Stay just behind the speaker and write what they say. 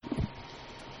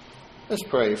Let's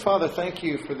pray. Father, thank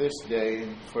you for this day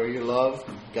and for your love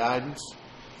and guidance.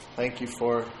 Thank you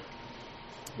for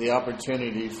the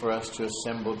opportunity for us to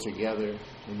assemble together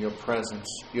in your presence,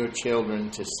 your children,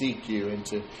 to seek you and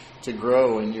to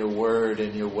grow in your word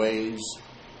and your ways,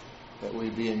 that we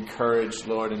be encouraged,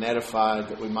 Lord, and edified,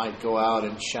 that we might go out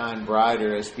and shine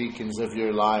brighter as beacons of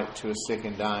your light to a sick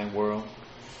and dying world.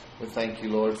 We thank you,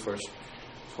 Lord,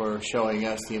 for showing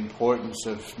us the importance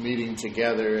of meeting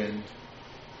together and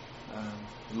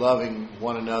loving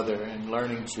one another and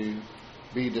learning to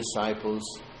be disciples,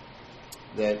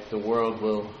 that the world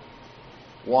will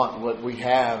want what we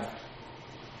have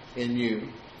in you.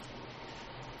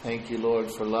 Thank you, Lord,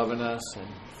 for loving us and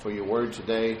for your word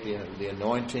today, the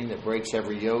anointing that breaks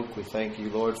every yoke. We thank you,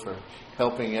 Lord, for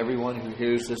helping everyone who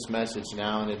hears this message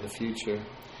now and in the future.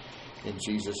 In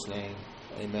Jesus' name,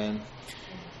 amen.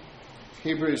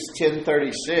 Hebrews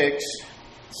 10:36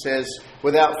 says,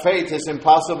 without faith it's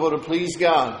impossible to please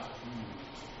God.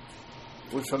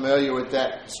 We're familiar with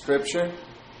that scripture.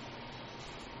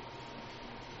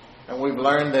 And we've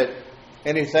learned that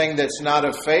anything that's not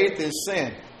of faith is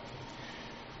sin.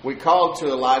 We called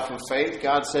to a life of faith.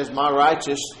 God says, my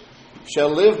righteous shall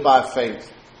live by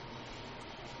faith.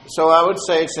 So I would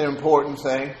say it's an important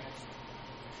thing.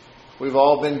 We've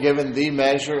all been given the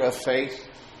measure of faith.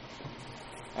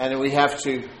 And we have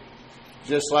to,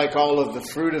 just like all of the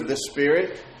fruit of the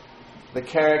Spirit, the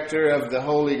character of the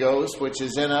Holy Ghost, which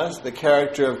is in us, the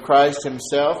character of Christ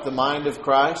Himself, the mind of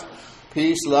Christ,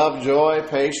 peace, love, joy,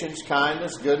 patience,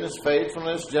 kindness, goodness,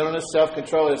 faithfulness, gentleness,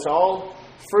 self-control. It's all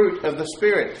fruit of the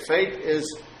Spirit. Faith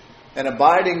is an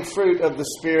abiding fruit of the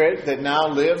Spirit that now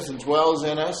lives and dwells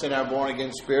in us in our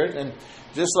born-again spirit. And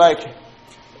just like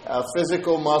a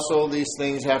physical muscle, these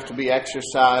things have to be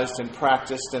exercised and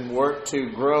practiced and worked to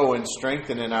grow and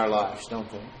strengthen in our lives, don't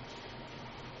they?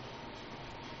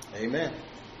 Amen.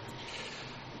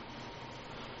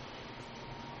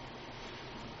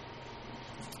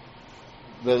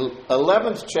 The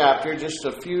 11th chapter, just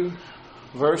a few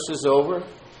verses over,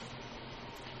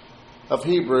 of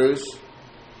Hebrews,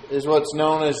 is what's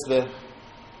known as the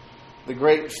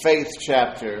Great Faith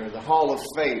chapter, the Hall of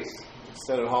Faith.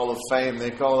 Instead of Hall of Fame,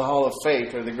 they call it the Hall of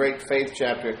Faith, or the Great Faith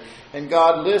chapter. And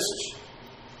God lists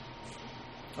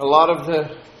a lot of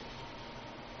the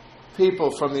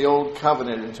people from the Old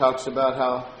Covenant and talks about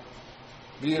how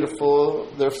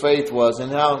beautiful their faith was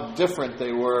and how different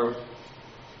they were,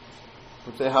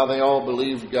 how they all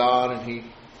believed God, and He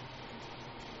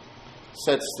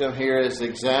sets them here as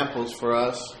examples for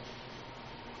us.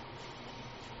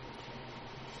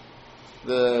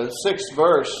 The 6th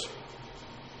verse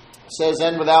says,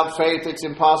 and without faith it's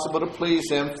impossible to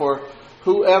please Him, for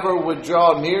whoever would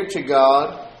draw near to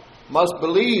God must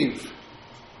believe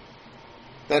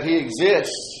that He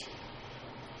exists,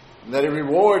 and that He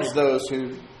rewards those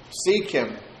who seek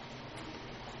Him.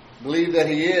 Believe that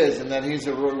He is, and that He's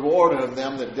a rewarder of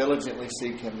them that diligently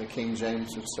seek Him, the King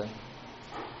James would say.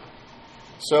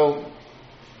 So,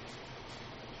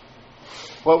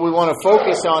 what we want to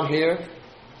focus on here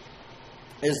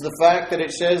is the fact that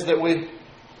it says that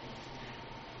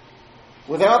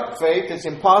without faith it's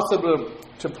impossible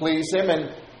to please Him,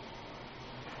 and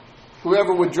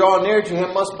whoever would draw near to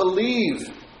Him must believe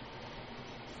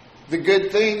the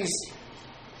good things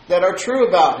that are true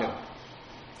about Him.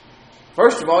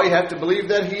 First of all, you have to believe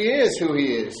that He is who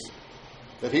He is.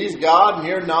 That He's God and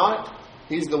you're not.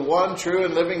 He's the one true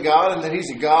and living God, and that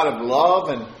He's a God of love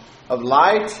and of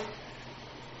light.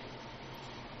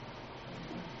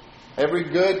 Every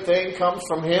good thing comes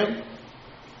from Him.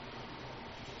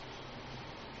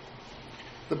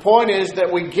 The point is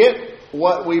that we get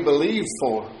what we believe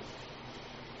for.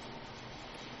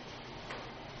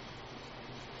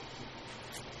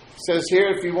 It says here,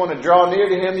 if you want to draw near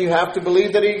to Him, you have to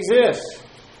believe that He exists.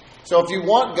 So if you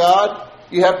want God,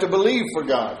 you have to believe for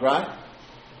God, right?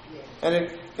 And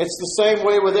it's the same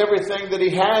way with everything that He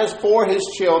has for His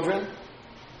children,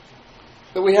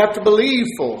 that we have to believe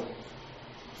for.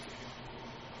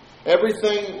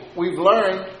 Everything we've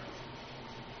learned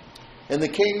in the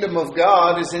kingdom of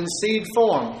God is in seed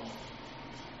form.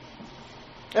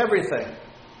 Everything.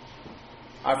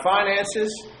 Our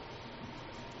finances,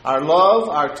 our love,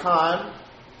 our time,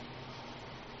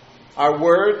 our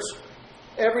words,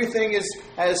 everything is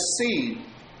as seed.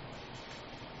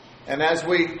 And as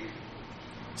we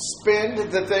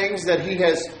spend the things that He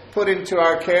has put into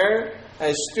our care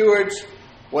as stewards,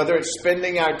 whether it's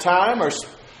spending our time or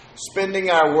spending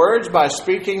our words by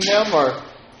speaking them or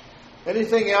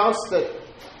anything else that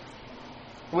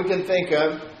we can think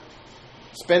of,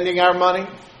 spending our money,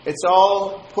 it's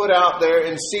all put out there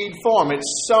in seed form.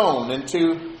 It's sown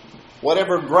into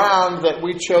whatever ground that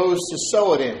we chose to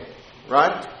sow it in.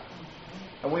 Right?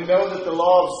 And we know that the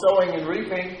law of sowing and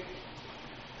reaping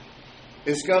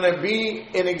is going to be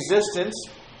in existence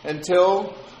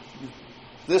until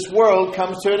this world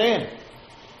comes to an end.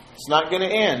 It's not going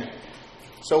to end.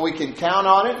 So we can count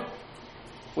on it.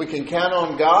 We can count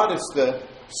on God. It's the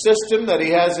system that He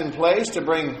has in place to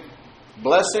bring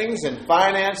blessings and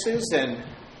finances and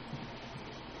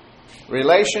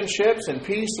relationships and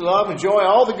peace, love, and joy,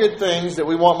 all the good things that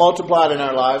we want multiplied in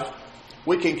our lives.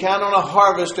 We can count on a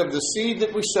harvest of the seed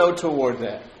that we sow toward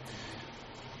that.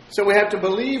 So we have to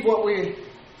believe what we're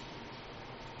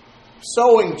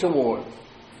sowing toward.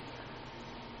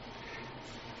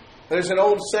 There's an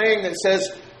old saying that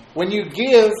says, when you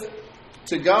give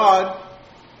to God,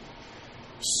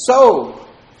 sow,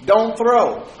 don't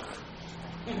throw.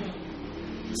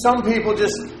 Some people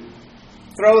just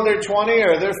throw their 20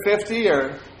 or their 50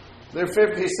 or their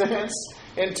 50 cents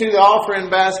into the offering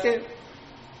basket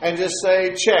and just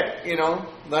say, check,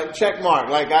 like check mark,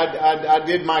 like I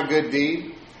did my good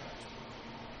deed.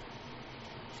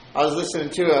 I was listening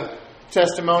to a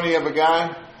testimony of a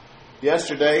guy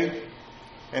yesterday,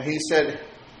 and he said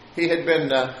he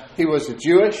was a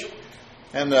Jewish,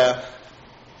 and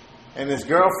his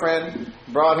girlfriend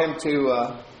brought him to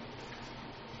a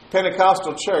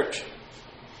Pentecostal church,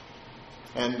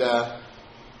 and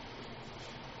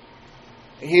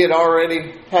he had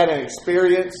already had an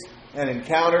experience, an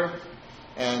encounter,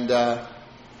 and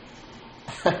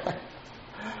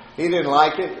he didn't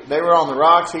like it. They were on the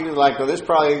rocks. He was like, well, this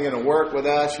probably ain't going to work with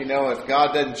us, if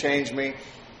God doesn't change me.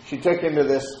 She took him to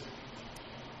this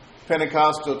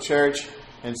Pentecostal church,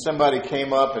 and somebody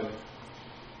came up and,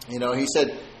 he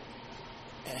said,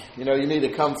 you need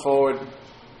to come forward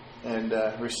and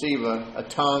receive a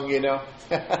tongue,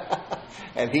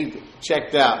 and he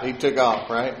checked out. He took off,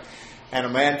 right? And a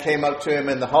man came up to him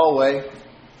in the hallway,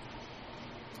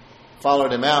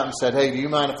 followed him out and said, hey, do you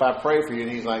mind if I pray for you?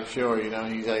 And he's like, sure,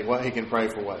 He's like, what? He can pray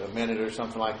for what, a minute or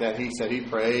something like that. He said he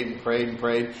prayed and prayed and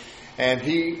prayed. And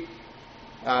he,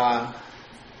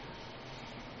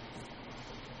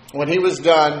 when he was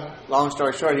done, long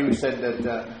story short, he said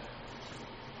that,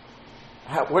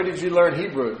 where did you learn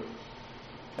Hebrew?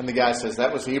 And the guy says,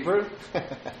 that was Hebrew?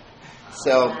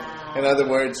 So, in other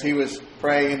words, he was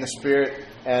praying in the Spirit,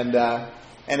 and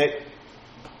it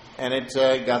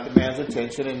got the man's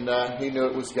attention, and he knew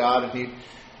it was God, and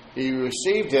he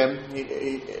received him.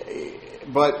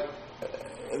 But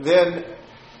then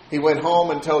he went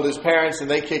home and told his parents, and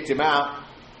they kicked him out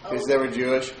because they were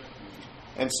Jewish.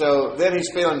 And so then he's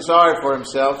feeling sorry for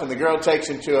himself, and the girl takes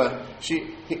him to he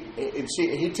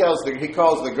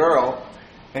calls the girl,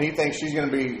 and he thinks she's going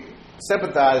to be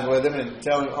sympathized with him and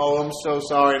tell him, oh, I'm so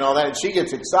sorry and all that. And she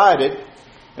gets excited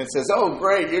and says, oh,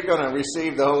 great, you're going to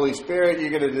receive the Holy Spirit. You're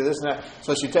going to do this and that.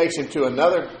 So she takes him to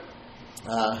another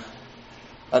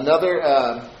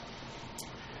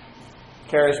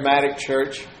charismatic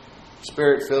church,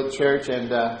 Spirit-filled church,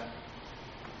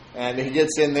 and he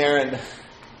gets in there, and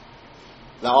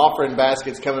the offering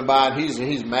basket's coming by, and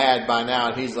he's mad by now,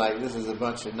 and he's like, this is a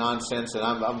bunch of nonsense, and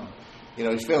I'm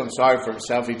he's feeling sorry for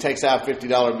himself. He takes out a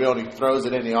 $50 bill and he throws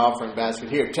it in the offering basket.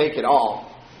 Here, take it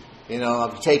all.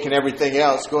 I'm taking everything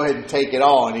else. Go ahead and take it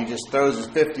all. And he just throws his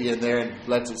 50 in there and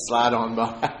lets it slide on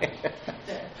by.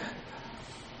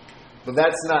 But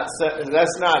that's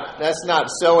not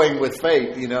sowing with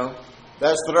faith.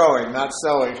 That's throwing, not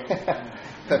sowing.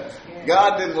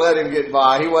 God didn't let him get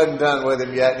by. He wasn't done with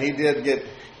him yet. He did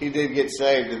get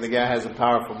saved, and the guy has a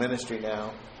powerful ministry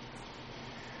now.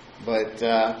 But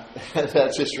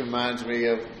that just reminds me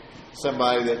of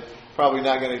somebody that probably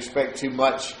not going to expect too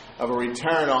much of a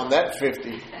return on that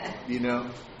 50,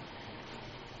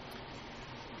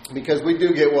 because we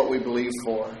do get what we believe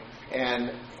for.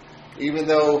 And even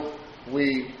though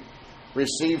we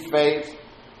receive faith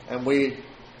and we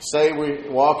say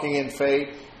we're walking in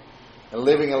faith and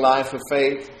living a life of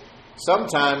faith,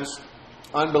 sometimes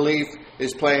unbelief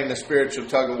is playing a spiritual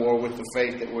tug-of-war with the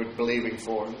faith that we're believing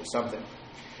for something.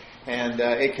 And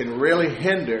it can really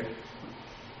hinder.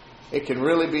 It can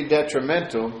really be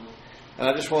detrimental. And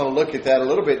I just want to look at that a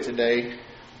little bit today.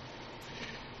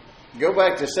 Go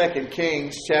back to 2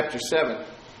 Kings chapter 7.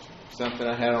 Something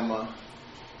I had on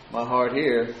my heart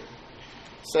here.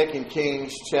 2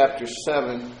 Kings chapter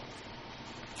 7.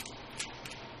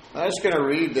 I'm just going to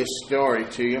read this story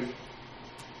to you,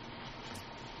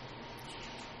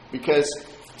 because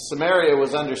Samaria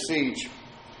was under siege.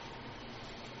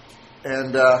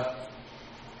 And the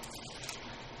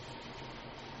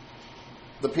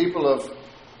people of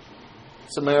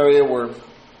Samaria were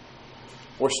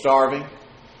starving.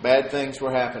 Bad things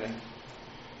were happening.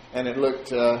 and it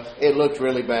looked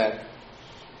really bad.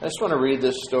 I just want to read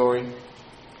this story in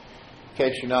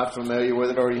case you're not familiar with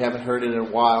it or you haven't heard it in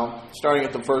a while. Starting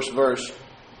at the first verse.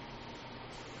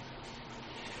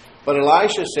 But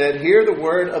Elisha said, "Hear the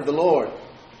word of the Lord.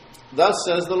 Thus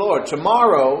says the Lord,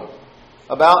 tomorrow,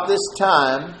 about this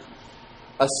time,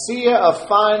 a seah of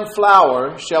fine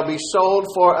flour shall be sold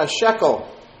for a shekel,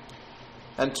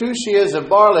 and 2 seahs of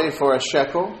barley for a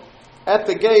shekel, at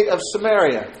the gate of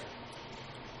Samaria."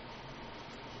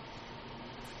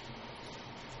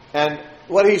 And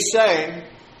what he's saying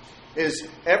is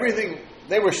everything,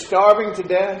 they were starving to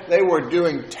death. They were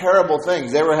doing terrible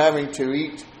things. They were having to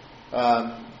eat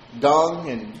dung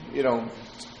and,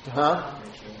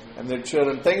 and their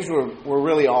children. Things were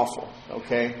really awful,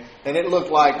 okay? And it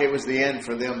looked like it was the end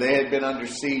for them. They had been under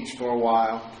siege for a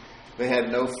while. They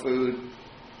had no food.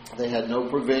 They had no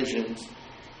provisions.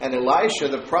 And Elisha,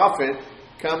 the prophet,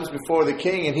 comes before the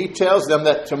king and he tells them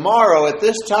that tomorrow at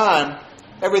this time,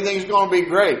 everything's going to be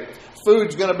great.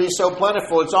 Food's going to be so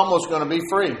plentiful, it's almost going to be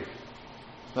free.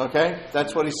 Okay?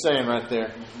 That's what he's saying right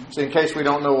there. So in case we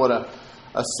don't know what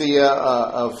a seah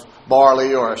of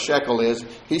barley or a shekel is,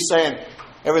 he's saying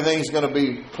everything's going to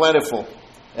be plentiful.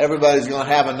 Everybody's going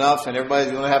to have enough, and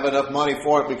everybody's going to have enough money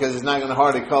for it because it's not going to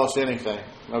hardly cost anything.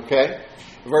 Okay?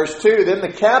 Verse 2, then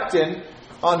the captain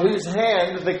on whose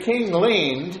hand the king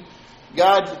leaned,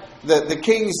 the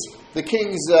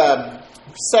king's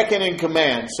second in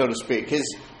command, so to speak,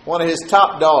 one of his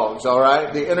top dogs, all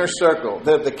right, the inner circle,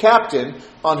 the captain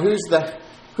on whose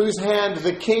hand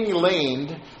the king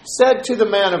leaned, said to the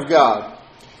man of God,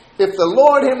 "If the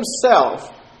Lord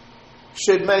himself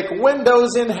should make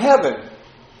windows in heaven,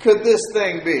 could this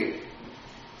thing be?"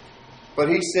 But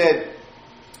he said,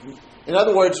 in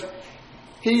other words,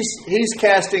 he's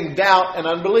casting doubt and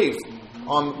unbelief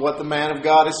on what the man of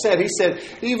God has said. He said,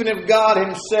 even if God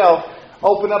himself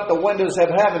opened up the windows of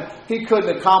heaven, he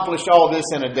couldn't accomplish all this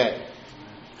in a day.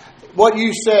 What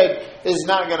you said is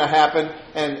not going to happen,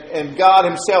 and God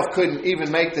himself couldn't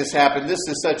even make this happen. This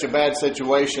is such a bad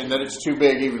situation that it's too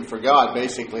big even for God,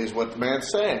 basically, is what the man's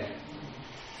saying.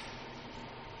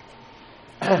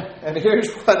 And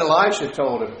here's what Elisha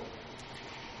told him.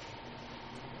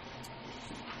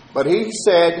 But he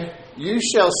said, "You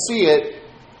shall see it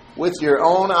with your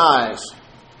own eyes,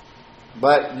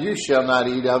 but you shall not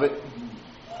eat of it."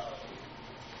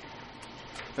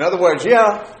 In other words,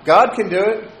 yeah, God can do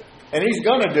it, and he's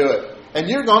going to do it, and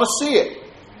you're going to see it,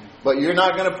 but you're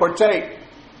not going to partake.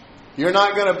 You're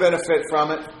not going to benefit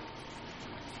from it.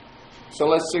 So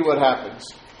let's see what happens.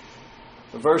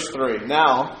 Verse 3,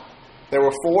 now there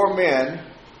were 4 men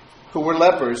who were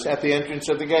lepers at the entrance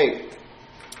of the gate.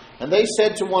 And they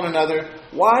said to one another,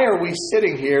 "Why are we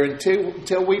sitting here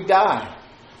until we die?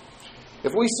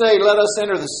 If we say, 'Let us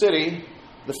enter the city,'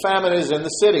 the famine is in the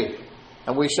city,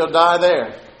 and we shall die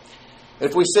there.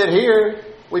 If we sit here,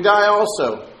 we die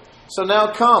also. So now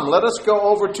come, let us go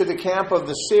over to the camp of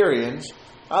the Syrians."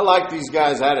 I like these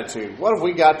guys' attitude. What have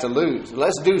we got to lose?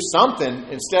 Let's do something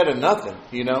instead of nothing,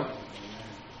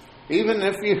 Even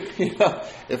if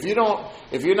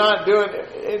if you're not doing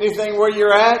anything where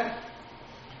you're at,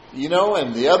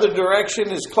 and the other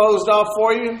direction is closed off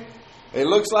for you, it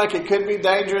looks like it could be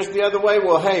dangerous the other way.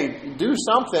 Well, hey, do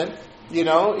something,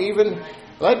 even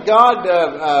let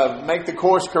God make the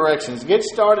course corrections. Get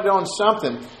started on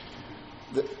something.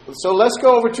 So let's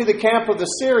go over to the camp of the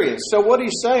Syrians. So what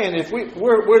he's saying is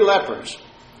we're lepers.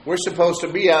 We're supposed to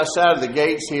be outside of the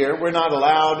gates here. We're not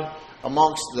allowed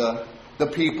amongst the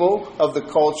people of the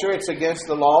culture. It's against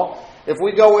the law. If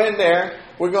we go in there,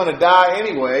 we're going to die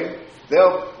anyway.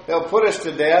 They'll put us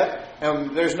to death,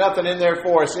 and there's nothing in there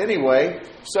for us anyway.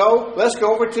 So let's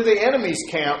go over to the enemy's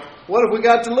camp. What have we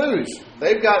got to lose?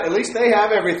 At least they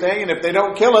have everything, and if they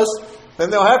don't kill us, then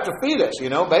they'll have to feed us.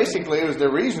 Basically it was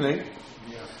their reasoning.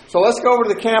 So let's go over to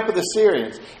the camp of the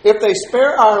Syrians. If they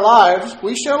spare our lives,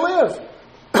 we shall live.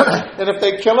 And if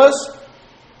they kill us,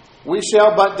 we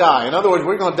shall but die. In other words,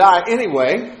 we're going to die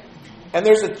anyway. And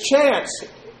there's a chance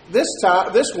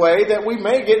this way that we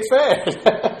may get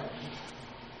fed.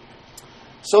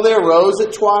 So they arose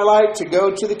at twilight to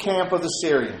go to the camp of the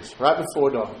Syrians, right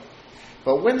before dawn.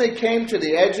 But when they came to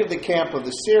the edge of the camp of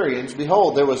the Syrians,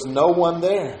 behold, there was no one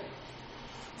there.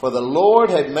 For the Lord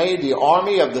had made the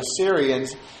army of the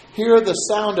Syrians hear the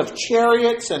sound of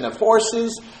chariots and of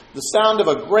horses, the sound of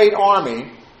a great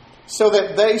army, so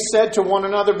that they said to one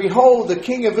another, "Behold, the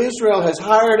king of Israel has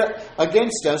hired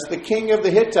against us the king of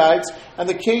the Hittites and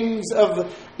the kings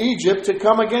of Egypt to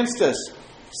come against us."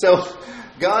 So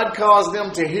God caused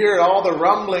them to hear all the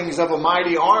rumblings of a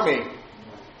mighty army.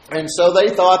 And so they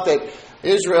thought that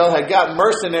Israel had gotten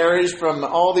mercenaries from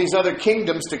all these other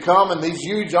kingdoms to come, and these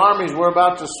huge armies were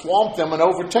about to swamp them and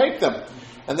overtake them.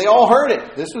 And they all heard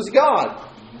it. This was God.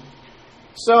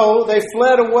 So they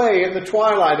fled away in the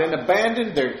twilight and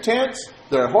abandoned their tents,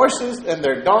 their horses, and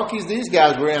their donkeys. These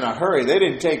guys were in a hurry. They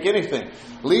didn't take anything,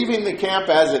 leaving the camp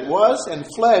as it was, and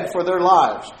fled for their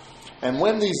lives. And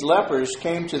when these lepers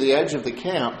came to the edge of the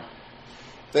camp,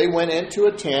 they went into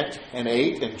a tent and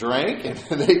ate and drank, and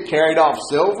they carried off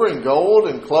silver and gold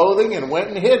and clothing and went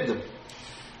and hid them.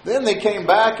 Then they came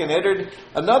back and entered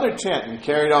another tent and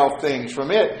carried off things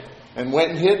from it and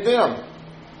went and hid them.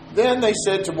 Then they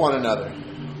said to one another,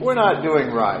 "We're not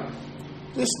doing right.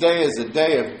 This day is a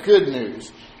day of good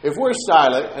news. If we're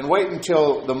silent and wait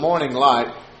until the morning light,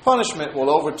 punishment will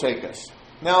overtake us.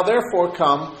 Now therefore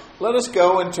come, let us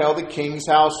go and tell the king's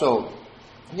household."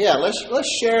 Yeah,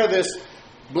 let's share this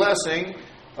blessing,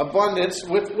 abundance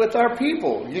with our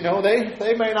people. You know,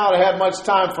 they may not have had much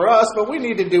time for us, but we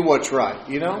need to do what's right,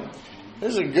 you know.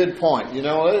 This is a good point, you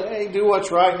know. They do what's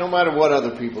right no matter what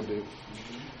other people do.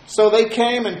 So they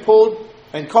came and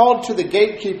called to the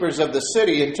gatekeepers of the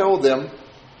city and told them,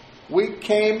 "We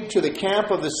came to the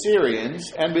camp of the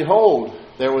Syrians, and behold,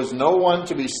 there was no one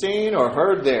to be seen or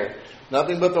heard there.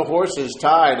 Nothing but the horses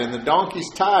tied and the donkeys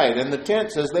tied and the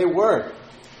tents as they were."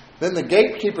 Then the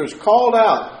gatekeepers called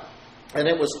out, and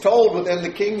it was told within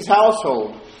the king's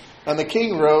household. And the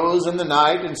king rose in the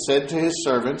night and said to his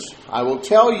servants, "I will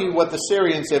tell you what the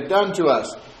Syrians have done to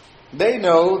us. They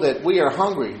know that we are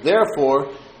hungry. Therefore,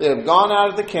 they have gone out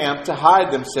of the camp to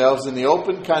hide themselves in the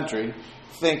open country,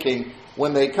 thinking,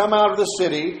 when they come out of the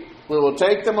city, we will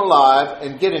take them alive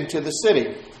and get into the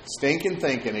city." Stinking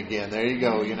thinking again. There you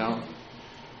go, you know.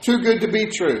 Too good to be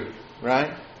true,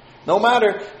 right? No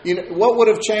matter, you know, what would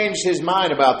have changed his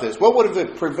mind about this? What would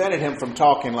have prevented him from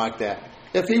talking like that?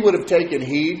 If he would have taken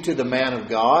heed to the man of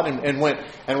God and went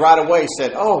and right away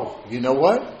said, "Oh, you know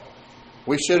what?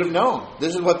 We should have known.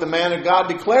 This is what the man of God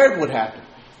declared would happen."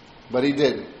 But he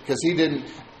didn't, because he didn't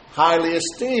highly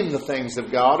esteem the things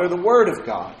of God or the Word of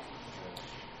God.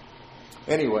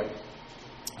 Anyway,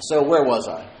 so where was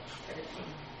I?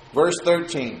 Verse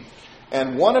 13.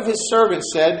 And one of his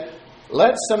servants said,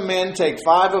 "Let some men take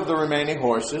 5 of the remaining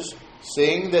horses,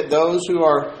 seeing that those who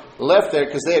are left there,"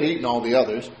 because they had eaten all the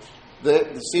others,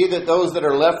 "see that those that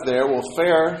are left there will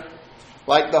fare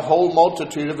like the whole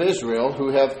multitude of Israel who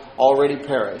have already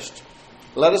perished.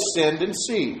 Let us send and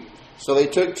see." So they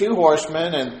took 2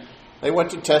 horsemen and they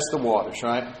went to test the waters,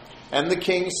 right? And the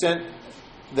king sent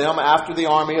them after the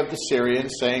army of the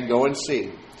Syrians, saying, "Go and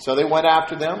see." So they went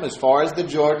after them as far as the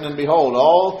Jordan, and behold,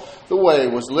 all the way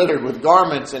was littered with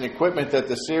garments and equipment that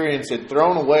the Syrians had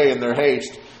thrown away in their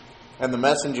haste. And the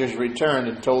messengers returned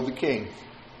and told the king.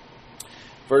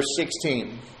 Verse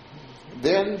 16.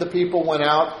 Then the people went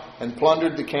out and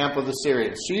plundered the camp of the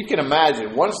Syrians. So you can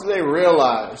imagine, once they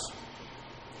realize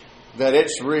that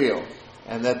it's real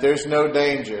and that there's no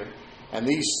danger, and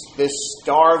this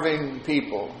starving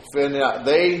people,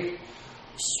 they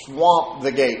swamped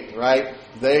the gate, right?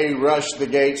 They rushed the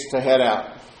gates to head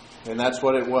out. And that's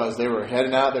what it was. They were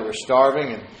heading out, they were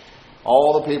starving, and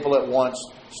all the people at once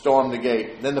stormed the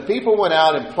gate. Then the people went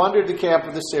out and plundered the camp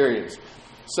of the Syrians.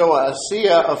 So a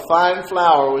seah of fine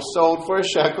flour was sold for a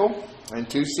shekel, and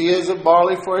 2 seahs of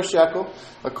barley for a shekel,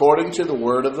 according to the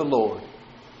word of the Lord.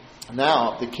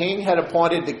 Now the king had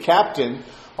appointed the captain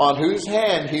on whose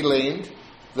hand he leaned,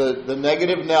 the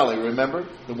negative Nelly, remember?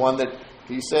 The one that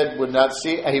he said would not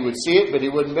see it. He would see it, but he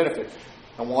wouldn't benefit.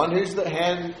 And one whose the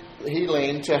hand he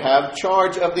leaned to have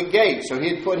charge of the gate. So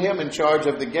he had put him in charge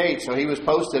of the gate. So he was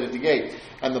posted at the gate.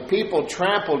 And the people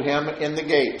trampled him in the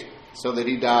gate, so that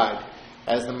he died,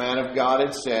 as the man of God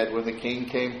had said when the king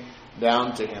came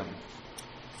down to him.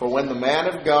 For when the man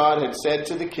of God had said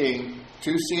to the king,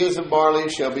 2 seahs of barley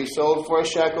shall be sold for a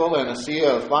shekel, and a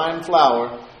seah of fine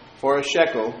flour for a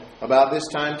shekel, about this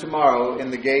time tomorrow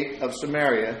in the gate of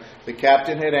Samaria, the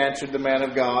captain had answered the man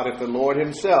of God, "If the Lord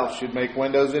himself should make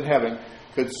windows in heaven,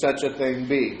 could such a thing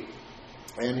be?"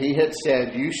 And he had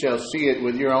said, "You shall see it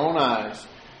with your own eyes,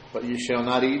 but you shall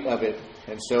not eat of it."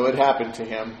 And so it happened to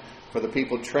him, for the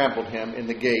people trampled him in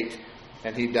the gate,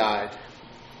 and he died.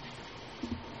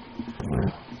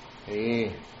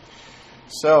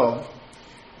 So,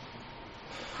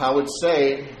 I would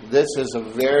say this is a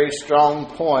very strong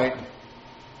point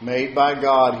made by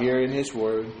God here in His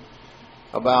Word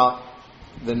about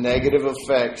the negative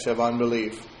effects of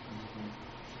unbelief.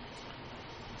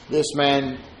 This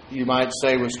man, you might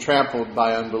say, was trampled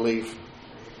by unbelief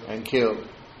and killed.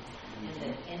 And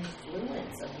the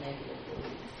influence of negative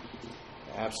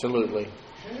belief. Absolutely.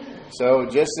 So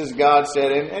just as God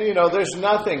said, and you know, there's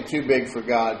nothing too big for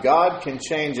God. God can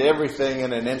change everything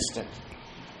in an instant.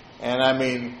 And I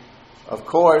mean, of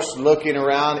course, looking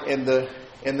around in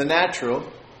the natural,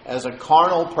 as a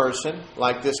carnal person,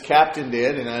 like this captain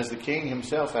did, and as the king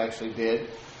himself actually did,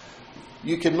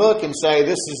 you can look and say,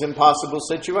 this is an impossible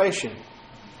situation.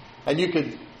 And you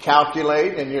could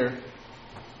calculate in your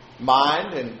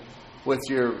mind and with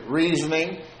your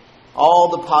reasoning all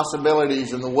the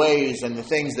possibilities and the ways and the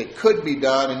things that could be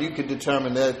done, and you could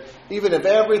determine that even if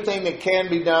everything that can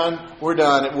be done were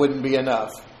done, it wouldn't be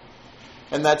enough.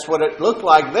 And that's what it looked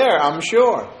like there, I'm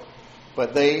sure.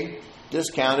 But they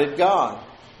discounted God.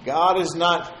 God's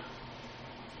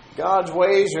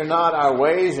ways are not our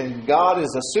ways, and God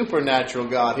is a supernatural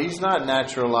God. He's not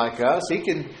natural like us.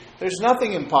 There's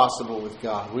nothing impossible with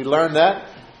God. We learned that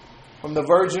from the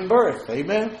virgin birth.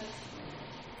 Amen?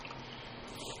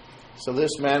 So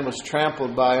this man was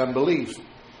trampled by unbelief.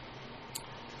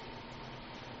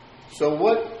 So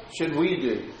what should we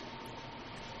do?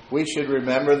 We should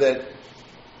remember that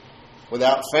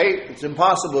without faith, it's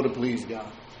impossible to please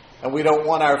God. And we don't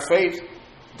want our faith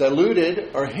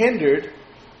diluted or hindered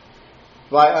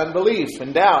by unbelief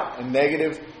and doubt and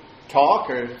negative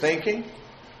talk or thinking.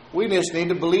 We just need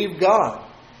to believe God.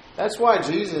 That's why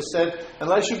Jesus said,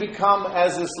 unless you become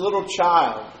as this little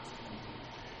child.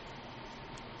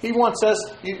 He wants us,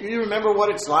 you remember what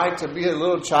it's like to be a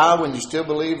little child when you still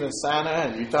believe in Santa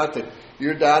and you thought that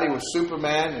your daddy was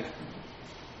Superman? And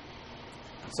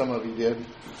some of you did.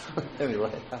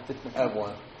 Anyway, I didn't have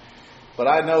one. But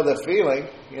I know the feeling,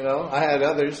 you know. I had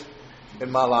others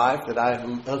in my life that I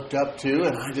looked up to,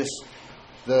 and I just,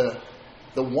 the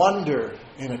wonder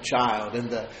in a child and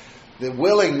the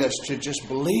willingness to just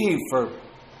believe for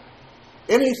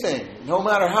anything, no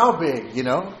matter how big, you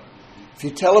know. If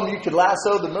you tell them you could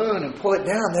lasso the moon and pull it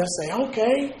down, they'll say,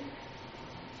 okay.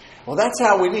 Well, that's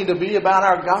how we need to be about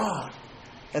our God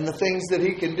and the things that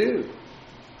He can do.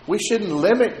 We shouldn't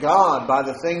limit God by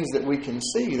the things that we can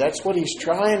see. That's what He's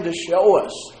trying to show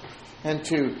us and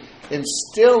to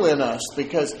instill in us,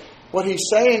 because what He's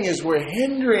saying is we're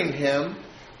hindering Him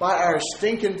by our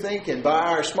stinking thinking, by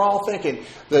our small thinking.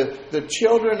 The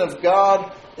children of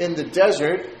God in the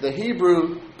desert, the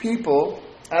Hebrew people,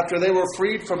 after they were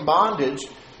freed from bondage,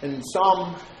 in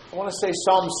Psalm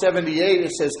 78,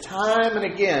 it says time and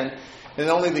again, and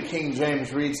only the King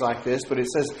James reads like this, but it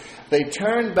says, they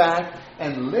turned back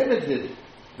and limited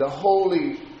the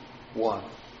Holy One.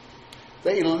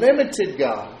 They limited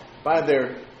God by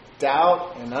their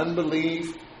doubt and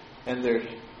unbelief and their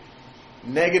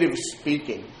negative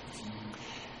speaking.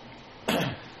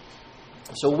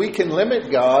 So we can limit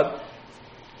God,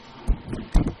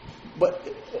 but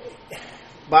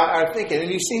by our thinking.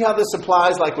 And you see how this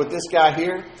applies, like with this guy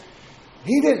here?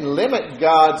 He didn't limit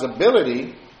God's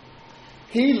ability.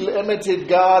 He limited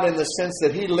God in the sense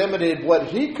that he limited what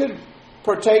he could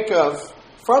partake of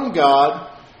from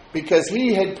God, because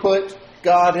he had put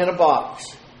God in a box.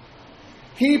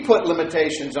 He put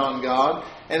limitations on God,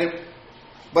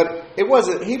 but it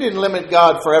wasn't. He didn't limit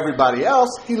God for everybody else.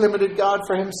 He limited God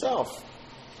for himself.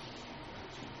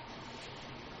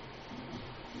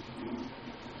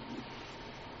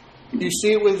 You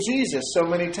see it with Jesus so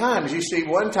many times. You see,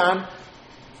 one time,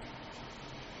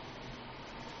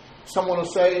 someone will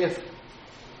say,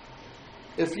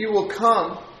 if you will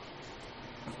come,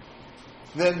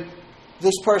 then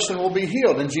this person will be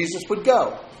healed. And Jesus would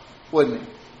go, wouldn't he?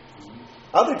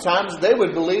 Other times, they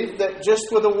would believe that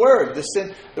just with a word.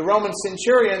 The Roman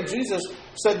centurion, Jesus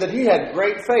said that he had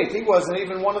great faith. He wasn't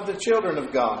even one of the children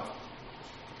of God.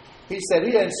 He said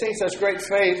he hadn't seen such great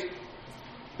faith,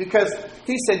 because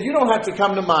he said, you don't have to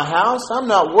come to my house. I'm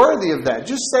not worthy of that.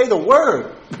 Just say the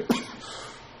word.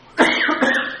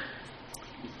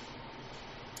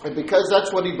 And because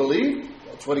that's what he believed,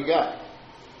 that's what he got.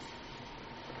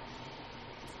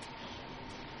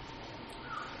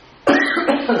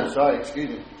 Sorry, excuse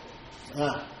me.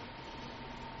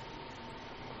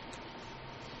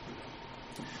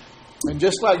 And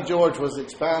just like George was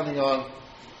expounding on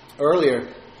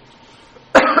earlier,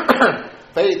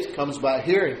 faith comes by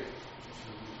hearing,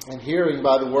 and hearing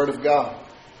by the Word of God.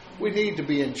 We need to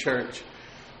be in church.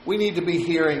 We need to be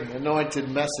hearing anointed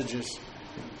messages.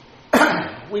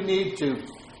 We need to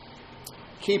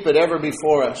keep it ever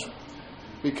before us,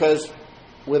 because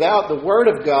without the Word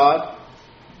of God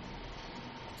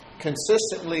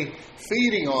consistently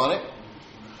feeding on it,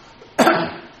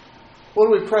 what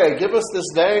do we pray? Give us this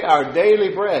day our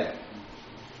daily bread.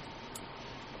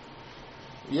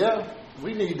 Yeah,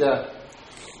 we need a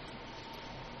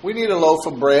loaf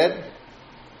of bread.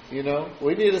 You know,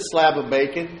 we need a slab of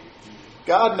bacon.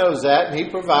 God knows that, and He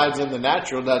provides in the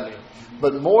natural, doesn't He?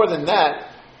 But more than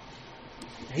that,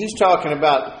 He's talking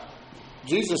about,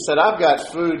 Jesus said, I've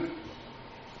got food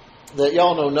that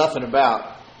y'all know nothing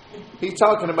about. He's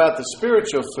talking about the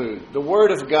spiritual food, the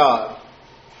Word of God,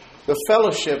 the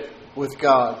fellowship with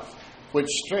God, which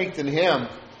strengthen Him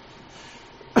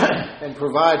and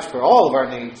provides for all of our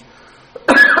needs.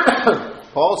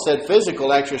 Paul said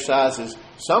physical exercise is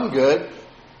some good,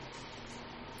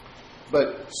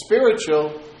 but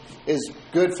spiritual is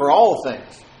good for all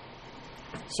things.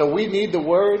 So we need the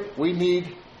Word. We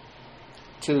need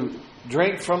to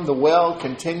drink from the well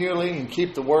continually and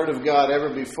keep the Word of God ever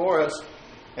before us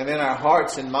and in our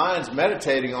hearts and minds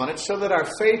meditating on it so that our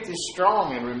faith is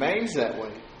strong and remains that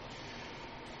way.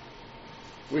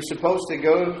 We're supposed to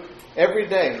go every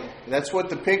day. That's what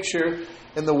the picture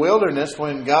in the wilderness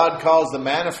when God caused the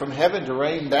manna from heaven to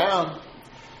rain down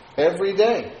every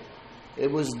day. It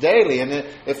was daily. And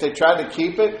if they tried to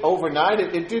keep it overnight,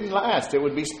 it didn't last. It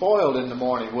would be spoiled in the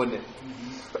morning, wouldn't it?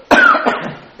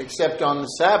 Except on the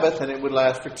Sabbath, and it would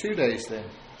last for 2 days then.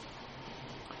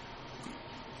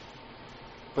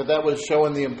 But that was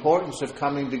showing the importance of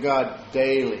coming to God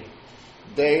daily.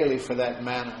 Daily for that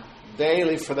manna.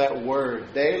 Daily for that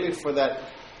word. Daily for that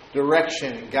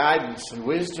direction and guidance and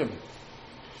wisdom.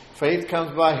 Faith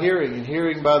comes by hearing, and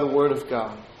hearing by the Word of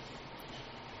God.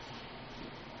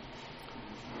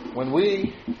 When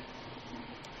we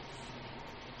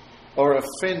are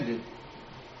offended,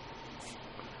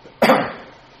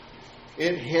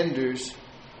 it hinders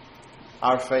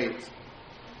our faith.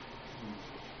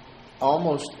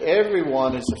 Almost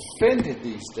everyone is offended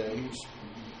these days.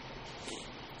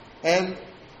 And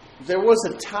there was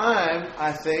a time,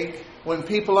 I think, when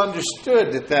people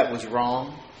understood that that was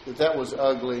wrong, that that was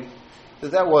ugly,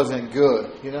 that that wasn't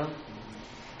good, you know.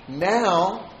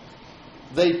 Now,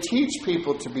 they teach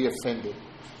people to be offended.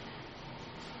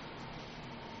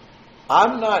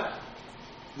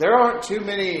 There aren't too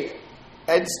many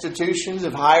institutions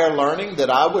of higher learning that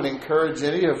I would encourage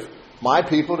any of my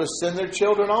people to send their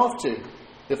children off to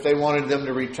if they wanted them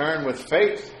to return with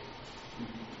faith.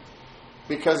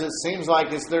 Because it seems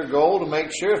like it's their goal to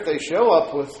make sure if they show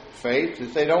up with faith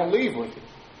that they don't leave with it.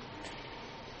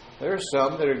 There are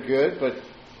some that are good, but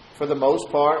for the most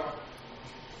part,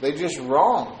 they're just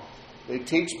wrong. They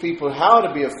teach people how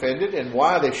to be offended and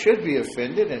why they should be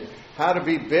offended and how to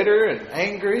be bitter and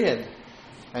angry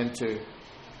and to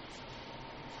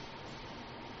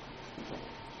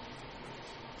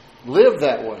live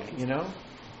that way, you know,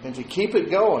 and to keep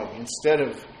it going instead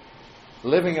of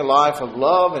living a life of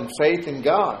love and faith in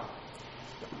God.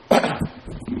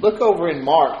 Look over in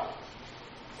Mark.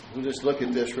 We'll just look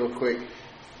at this real quick.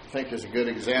 I think there's a good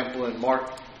example in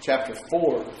Mark chapter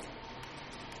 4.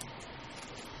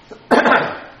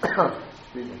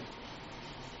 Excuse me.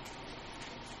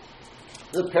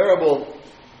 The parable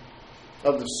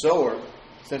of the sower,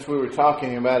 since we were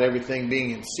talking about everything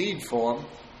being in seed form,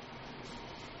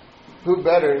 who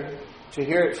better to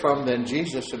hear it from than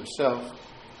Jesus himself?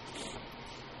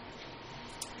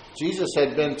 Jesus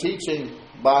had been teaching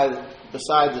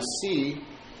beside the sea,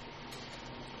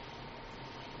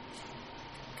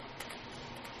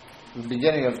 the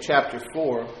beginning of chapter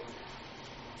 4,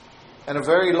 and a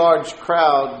very large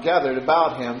crowd gathered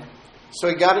about him. So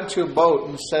he got into a boat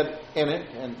and sat in it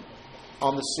and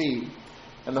on the sea,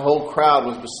 and the whole crowd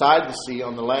was beside the sea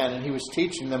on the land, and he was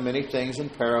teaching them many things in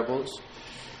parables.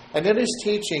 And in his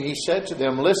teaching he said to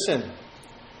them, "Listen,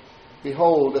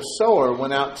 behold, a sower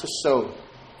went out to sow."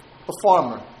 A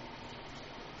farmer.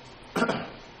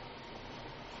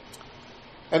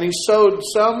 And he sowed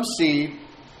some seed.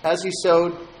 As he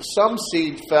sowed, some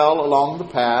seed fell along the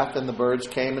path, and the birds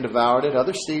came and devoured it.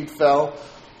 Other seed fell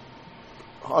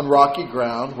on rocky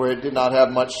ground where it did not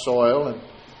have much soil, and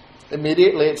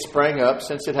immediately it sprang up,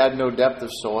 since it had no depth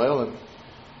of soil. And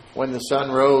when the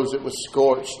sun rose, it was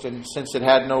scorched, and since it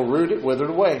had no root, it withered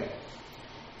away.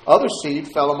 Other seed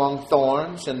fell among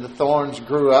thorns, and the thorns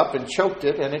grew up and choked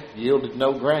it, and it yielded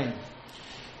no grain.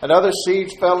 And other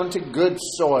seeds fell into good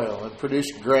soil and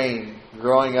produced grain,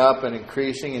 growing up and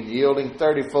increasing and yielding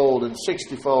 30-fold and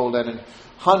 60-fold and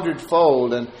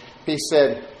 100-fold. And he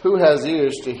said, "Who has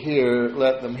ears to hear,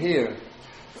 let them hear."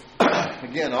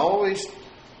 Again, always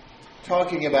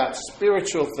talking about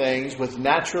spiritual things with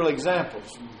natural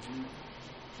examples.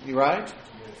 You right?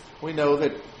 Yes. We know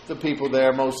that the people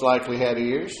there most likely had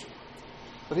ears.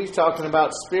 But he's talking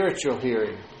about spiritual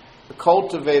hearing. A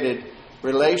cultivated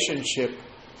relationship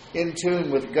in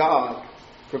tune with God.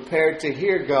 Prepared to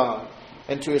hear God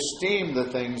and to esteem the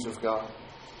things of God.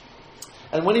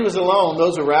 And when he was alone,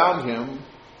 those around him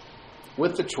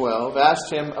with the 12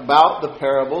 asked him about the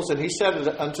parables. And he said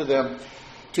unto them,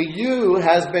 To you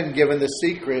has been given the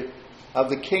secret of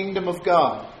the kingdom of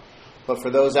God. But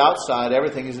for those outside,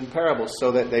 everything is in parables,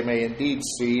 so that they may indeed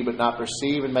see, but not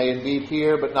perceive, and may indeed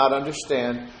hear, but not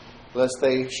understand, lest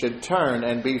they should turn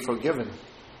and be forgiven.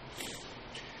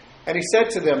 And he said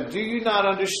to them, do you not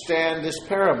understand this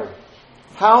parable?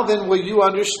 How then will you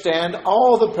understand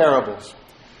all the parables?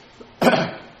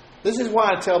 This is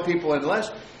why I tell people,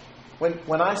 unless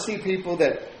when I see people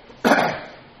that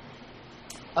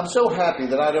I'm so happy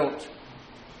that I don't,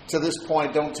 to this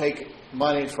point, don't take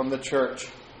money from the church.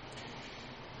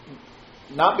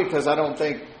 Not because I don't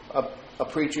think a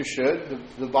preacher should.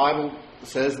 The Bible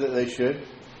says that they should.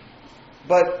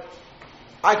 But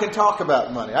I can talk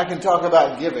about money. I can talk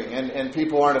about giving, and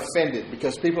people aren't offended,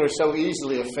 because people are so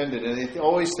easily offended, and they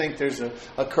always think there's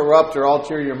a corrupt or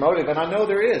ulterior motive, and I know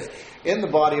there is in the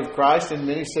body of Christ in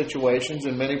many situations,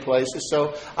 in many places,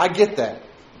 so I get that,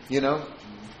 you know.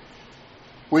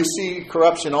 We see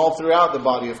corruption all throughout the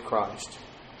body of Christ,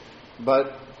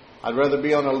 but I'd rather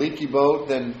be on a leaky boat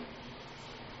than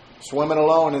swimming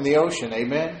alone in the ocean,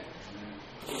 amen?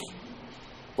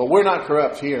 But we're not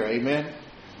corrupt here, amen?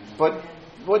 But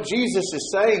what Jesus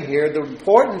is saying here, the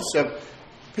importance of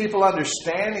people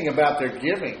understanding about their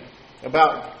giving,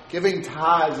 about giving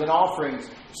tithes and offerings,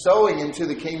 sowing into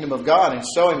the kingdom of God, and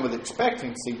sowing with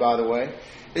expectancy, by the way,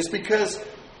 is because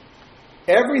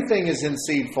everything is in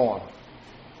seed form.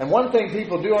 And one thing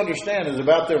people do understand is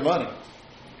about their money.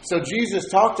 So Jesus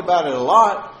talked about it a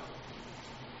lot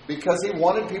because he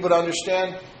wanted people to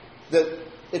understand that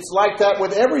it's like that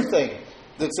with everything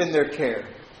that's in their care.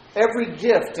 Every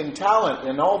gift and talent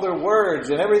and all their words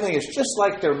and everything is just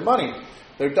like their money,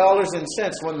 their dollars and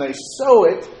cents. When they sow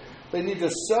it, they need to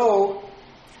sow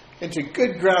into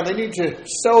good ground. They need to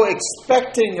sow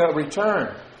expecting a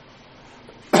return.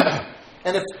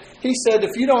 And if he said,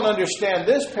 if you don't understand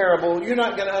this parable, you're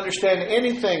not going to understand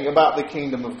anything about the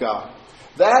kingdom of God.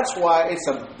 That's why it's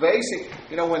a basic,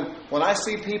 you know, when I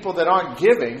see people that aren't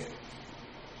giving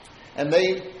and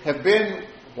they have been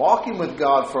walking with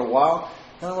God for a while,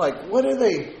 and I'm like, where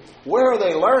are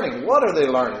they learning? What are they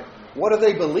learning? What are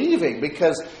they believing?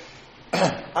 Because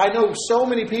I know so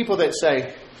many people that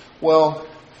say, well,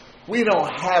 we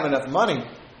don't have enough money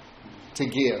to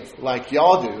give like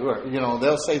y'all do. Or, you know,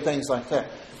 they'll say things like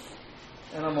that.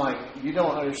 And I'm like, you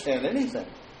don't understand anything.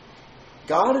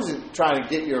 God isn't trying to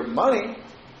get your money.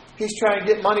 He's trying to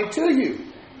get money to you.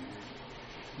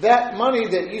 That money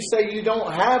that you say you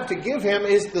don't have to give him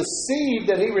is the seed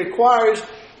that he requires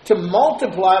to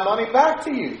multiply money back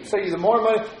to you. So the more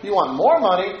money, you want more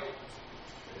money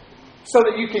so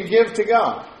that you can give to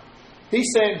God.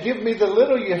 He's saying, give me the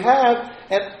little you have,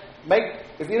 and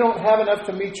if you don't have enough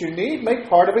to meet your need, make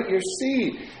part of it your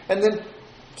seed. And then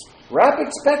wrap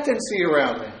expectancy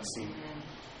around that seed.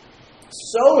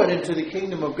 Sow it into the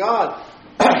kingdom of God.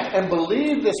 And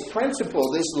believe this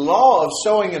principle, this law of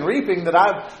sowing and reaping that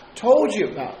I've told you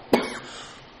about.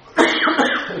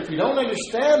 If you don't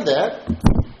understand that,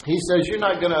 he says you're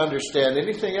not going to understand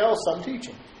anything else I'm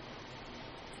teaching.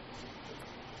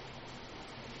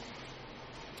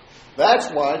 That's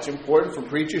why it's important for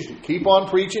preachers to keep on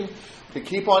preaching, to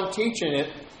keep on teaching it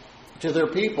to their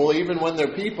people, even when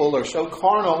their people are so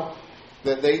carnal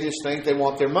that they just think they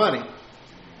want their money.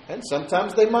 And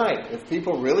sometimes they might. If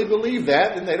people really believe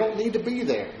that, then they don't need to be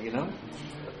there, you know.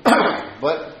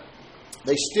 But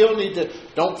they still need to,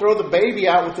 don't throw the baby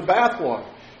out with the bathwater.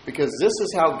 Because this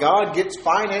is how God gets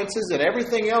finances and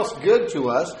everything else good to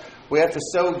us. We have to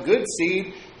sow good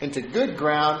seed into good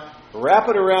ground, wrap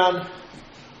it around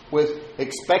with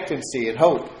expectancy and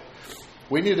hope.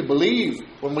 We need to believe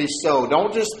when we sow.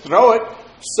 Don't just throw it,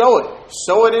 sow it.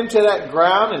 Sow it into that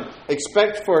ground and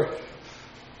expect for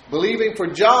believing for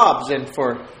jobs and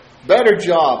for better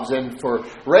jobs and for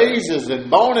raises and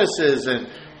bonuses and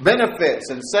benefits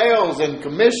and sales and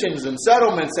commissions and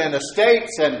settlements and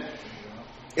estates and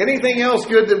anything else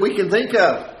good that we can think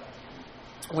of.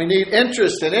 We need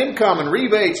interest and income and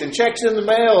rebates and checks in the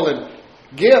mail and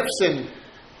gifts and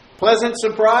pleasant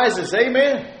surprises.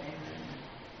 Amen.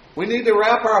 We need to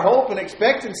wrap our hope and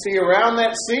expectancy around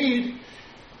that seed.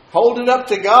 Hold it up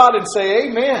to God and say,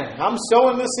 amen. I'm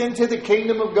sowing this into the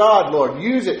kingdom of God, Lord.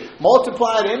 Use it.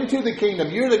 Multiply it into the kingdom.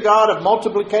 You're the God of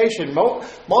multiplication.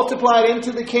 Multiply it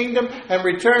into the kingdom and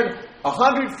return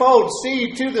 100-fold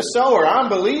seed to the sower. I'm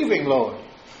believing, Lord.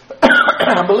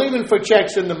 I'm believing for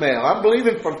checks in the mail. I'm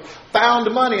believing for found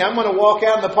money. I'm going to walk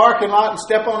out in the parking lot and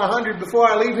step on 100 before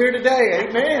I leave here today.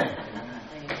 Amen.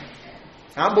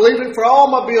 I'm believing for all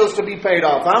my bills to be paid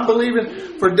off. I'm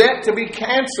believing for debt to be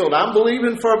canceled. I'm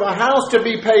believing for my house to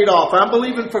be paid off. I'm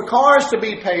believing for cars to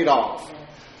be paid off.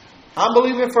 I'm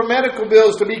believing for medical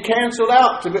bills to be canceled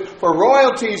out, for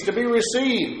royalties to be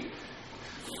received.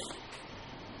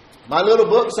 My little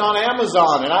book's on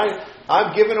Amazon, and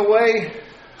I've given away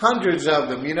hundreds of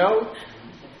them,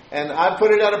 And I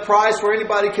put it at a price where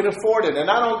anybody can afford it. And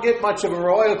I don't get much of a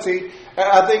royalty.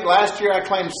 I think last year I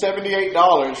claimed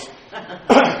 $78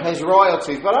 as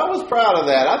royalties. But I was proud of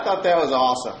that. I thought that was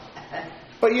awesome.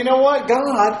 But you know what?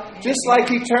 God, just like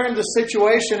He turned the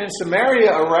situation in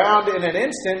Samaria around in an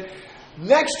instant,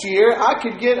 next year I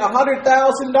could get a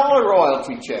 $100,000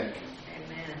 royalty check.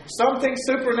 Something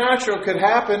supernatural could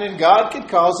happen, and God could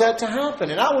cause that to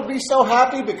happen. And I would be so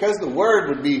happy because the Word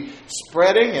would be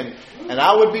spreading, and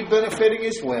I would be benefiting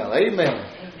as well. Amen.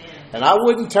 And I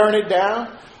wouldn't turn it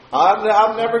down.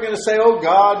 I'm never going to say, "Oh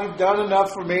God, You've done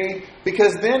enough for me,"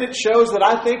 because then it shows that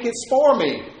I think it's for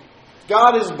me.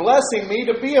 God is blessing me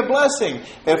to be a blessing.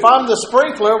 If I'm the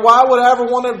sprinkler, why would I ever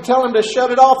want to tell Him to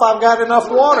shut it off? I've got enough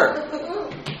water.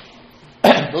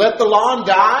 Let the lawn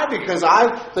die because I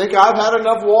think I've had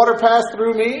enough water pass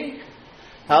through me?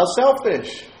 How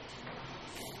selfish.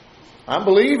 I'm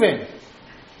believing.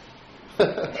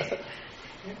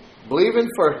 Believing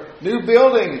for new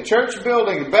building, church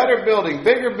building, better building,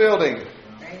 bigger building.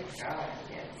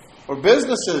 For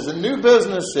businesses and new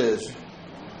businesses.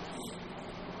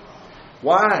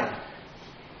 Why?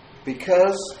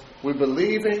 Because we're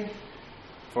believing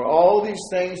for all these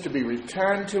things to be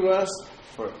returned to us,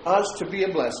 for us to be a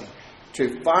blessing,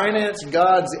 to finance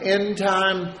God's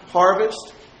end-time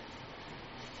harvest,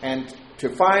 and to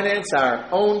finance our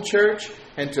own church,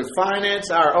 and to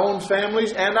finance our own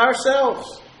families and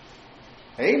ourselves.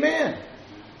 Amen.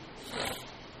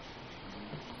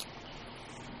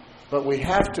 But we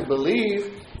have to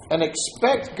believe and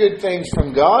expect good things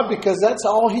from God, because that's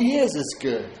all He is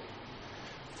good.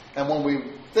 And when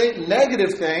we think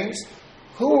negative things,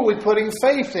 who are we putting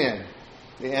faith in?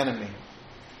 The enemy.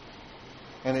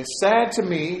 And it's sad to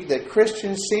me that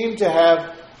Christians seem to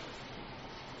have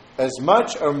as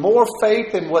much or more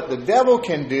faith in what the devil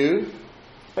can do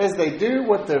as they do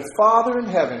what their Father in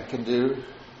heaven can do,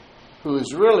 who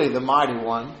is really the mighty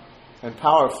one and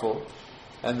powerful.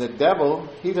 And the devil,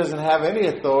 he doesn't have any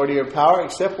authority or power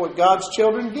except what God's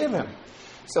children give him.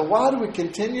 So why do we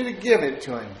continue to give it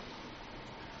to him?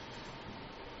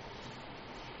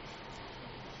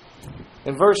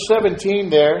 In verse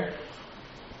 17 there.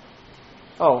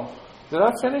 Oh, did I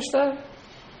finish that?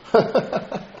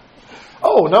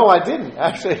 Oh, no, I didn't.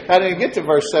 Actually, I didn't get to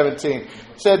verse 17. It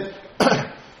said,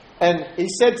 and he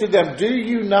said to them, "Do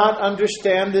you not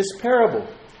understand this parable?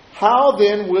 How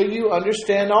then will you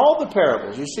understand all the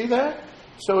parables?" You see that?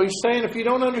 So he's saying if you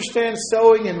don't understand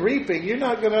sowing and reaping, you're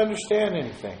not going to understand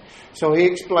anything. So he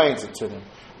explains it to them.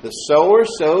 The sower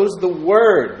sows the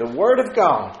Word of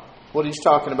God. What he's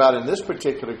talking about in this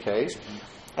particular case.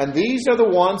 And these are the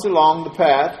ones along the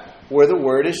path where the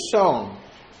Word is sown.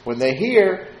 When they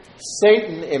hear,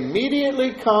 Satan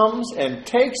immediately comes and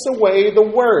takes away the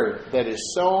Word that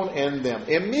is sown in them.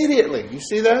 Immediately. You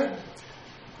see that?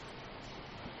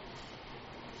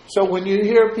 So when you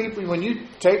hear people, when you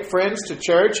take friends to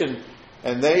church and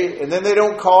then they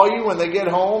don't call you when they get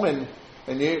home and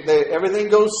everything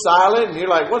goes silent and you're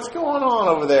like, "What's going on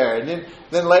over there?" And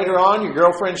then later on your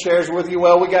girlfriend shares with you,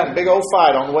 "Well, we got a big old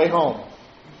fight on the way home."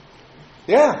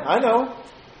 Yeah, I know.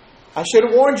 I should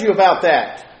have warned you about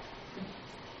that.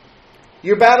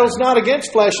 Your battle's not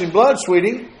against flesh and blood,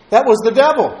 sweetie. That was the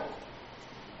devil.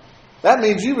 That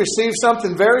means you received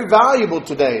something very valuable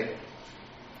today.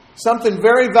 Something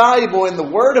very valuable in the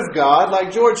Word of God.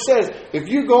 Like George says, if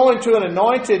you go into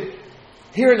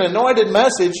hear an anointed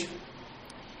message,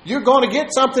 you're going to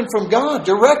get something from God,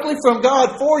 directly from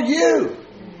God for you.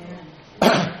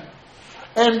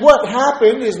 And what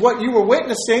happened is what you were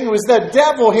witnessing was the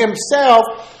devil himself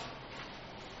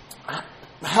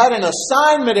had an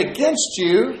assignment against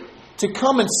you to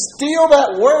come and steal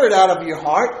that Word out of your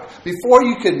heart before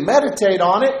you could meditate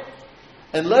on it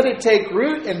and let it take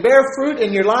root and bear fruit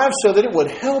in your life so that it would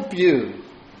help you.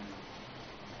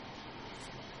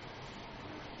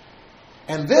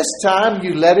 And this time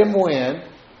you let him win,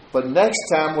 but next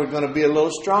time we're going to be a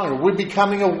little stronger. We're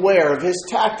becoming aware of his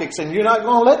tactics, and you're not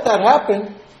going to let that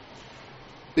happen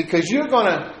because you're going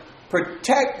to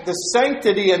protect the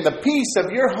sanctity and the peace of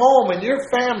your home and your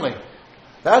family.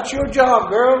 That's your job,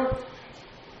 girl.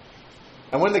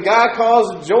 And when the guy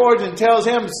calls George and tells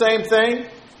him the same thing,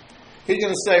 he's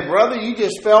going to say, "Brother, you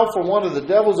just fell for one of the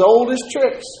devil's oldest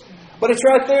tricks." But it's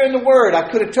right there in the Word. I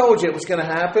could have told you it was going to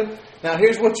happen. Now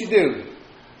here's what you do.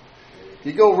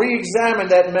 You go re-examine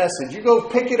that message. You go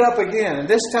pick it up again. And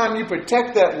this time you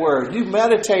protect that Word. You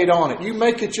meditate on it. You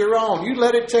make it your own. You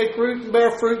let it take root and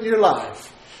bear fruit in your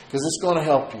life. because it's going to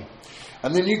help you.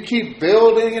 And then you keep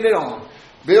building it on.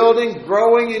 Building,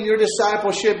 growing in your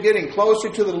discipleship, getting closer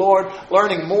to the Lord,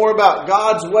 learning more about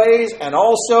God's ways and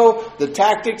also the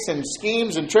tactics and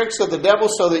schemes and tricks of the devil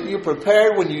so that you're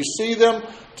prepared when you see them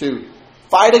to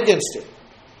fight against it.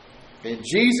 In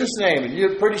Jesus' name.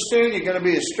 And pretty soon you're going to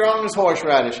be as strong as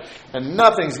horseradish and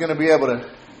nothing's going to be able to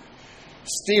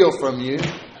steal from you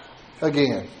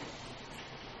again.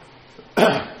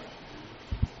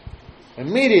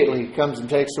 Immediately he comes and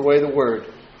takes away the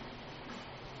word.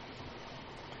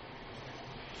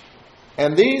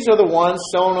 And these are the ones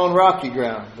sown on rocky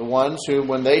ground, the ones who,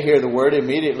 when they hear the word,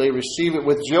 immediately receive it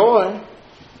with joy,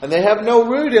 and they have no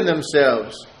root in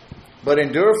themselves, but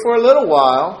endure for a little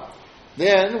while.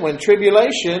 Then, when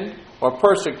tribulation or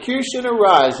persecution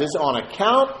arises on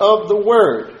account of the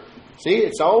word, see,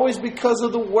 it's always because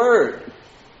of the word.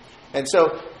 And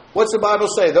so, what's the Bible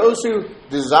say? Those who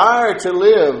desire to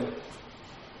live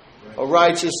a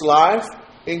righteous life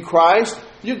in Christ,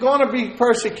 you're going to be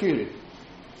persecuted.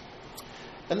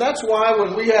 And that's why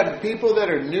when we have people that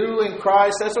are new in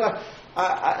Christ, that's why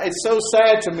it's so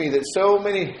sad to me that so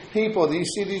many people, you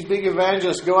see these big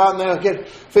evangelists go out and they'll get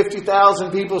 50,000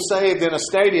 people saved in a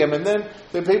stadium, and then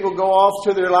the people go off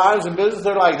to their lives and business.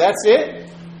 They're like, that's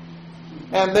it?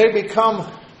 And they come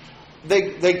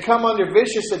under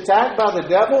vicious attack by the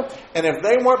devil, and if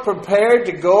they weren't prepared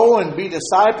to go and be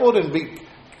discipled and be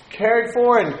cared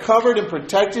for and covered and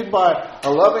protected by a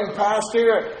loving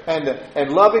pastor and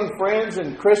loving friends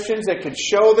and Christians that could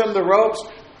show them the ropes,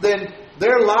 then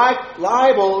they're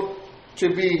liable to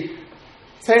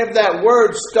have that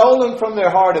word stolen from their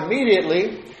heart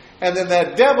immediately, and then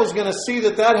that devil's going to see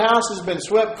that house has been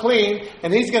swept clean,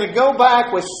 and he's going to go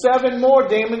back with 7 more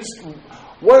demons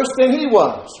worse than he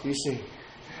was, you see.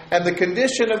 And the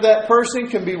condition of that person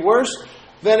can be worse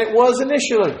than it was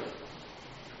initially.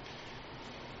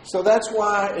 So that's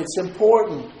why it's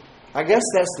important. I guess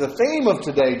that's the theme of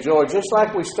today, George. Just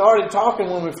like we started talking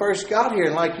when we first got here,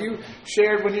 and like you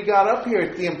shared when you got up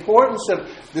here, the importance of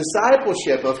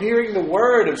discipleship, of hearing the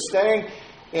word, of staying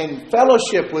in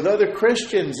fellowship with other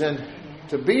Christians, and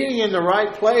to being in the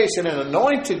right place, in an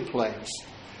anointed place.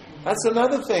 That's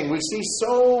another thing. We see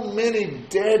so many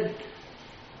dead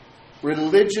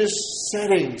religious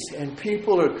settings, and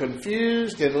people are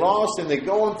confused and lost, and they're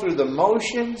going through the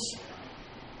motions.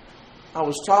 I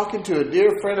was talking to a dear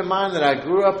friend of mine that I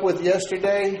grew up with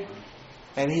yesterday,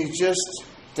 and he just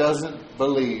doesn't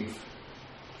believe.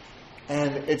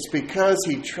 And it's because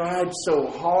he tried so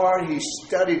hard. He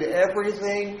studied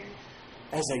everything.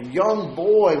 As a young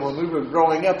boy, when we were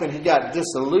growing up, and he got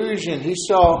disillusioned, he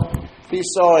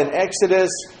saw in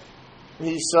Exodus,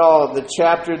 he saw the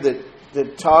chapter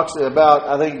that talks about,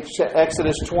 I think,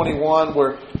 Exodus 21,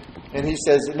 and he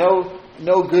says,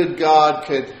 no good God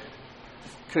could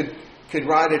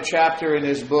write a chapter in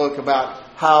his book about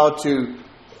how to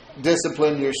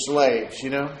discipline your slaves, you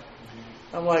know.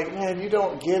 I'm like, man, you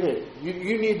don't get it.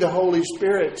 You need the Holy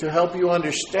Spirit to help you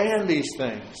understand these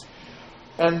things.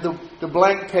 And the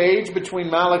blank page between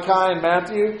Malachi and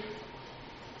Matthew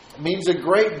means a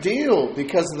great deal,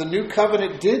 because the new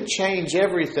covenant did change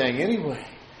everything anyway.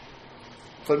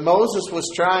 But Moses was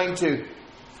trying to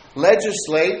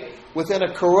legislate within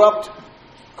a corrupt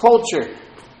culture.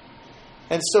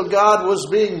 And so God was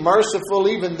being merciful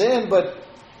even then, but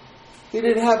He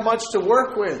didn't have much to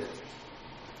work with.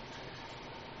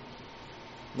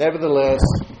 Nevertheless,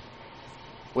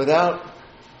 without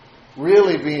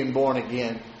really being born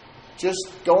again,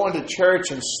 just going to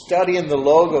church and studying the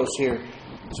Logos here.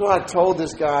 So I told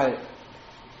this guy,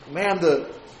 man,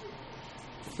 the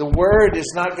Word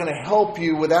is not going to help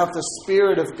you without the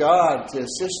Spirit of God to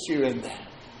assist you in that.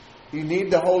 You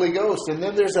need the Holy Ghost. And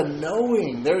then there's a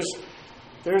knowing.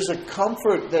 There's a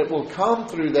comfort that will come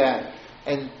through that.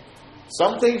 And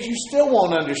some things you still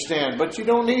won't understand, but you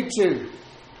don't need to.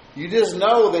 You just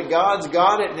know that God's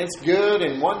got it and it's good,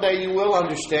 and one day you will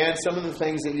understand some of the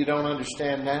things that you don't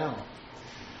understand now.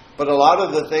 But a lot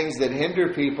of the things that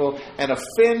hinder people and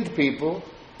offend people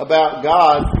about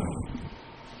God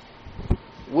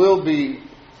will be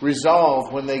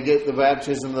resolved when they get the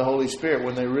baptism of the Holy Spirit,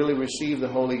 when they really receive the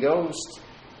Holy Ghost.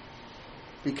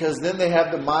 Because then they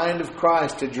have the mind of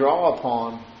Christ to draw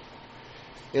upon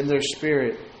in their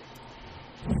spirit.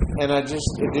 And it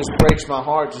just breaks my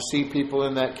heart to see people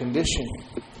in that condition.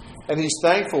 And he's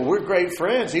thankful. We're great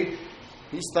friends.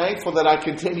 He's thankful that I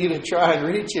continue to try and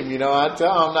reach him. You know, I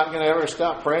tell him I'm not going to ever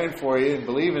stop praying for you and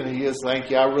believing he is. Thank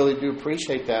you. I really do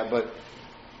appreciate that. But,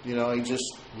 you know, he's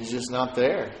just not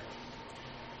there.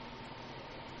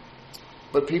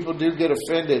 But people do get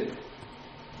offended.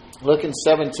 Look in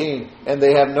 17. And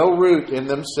they have no root in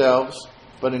themselves,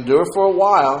 but endure for a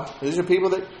while. These are people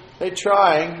that they're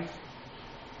trying.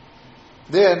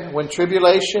 Then, when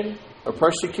tribulation or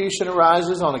persecution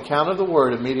arises on account of the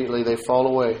word, immediately they fall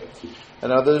away.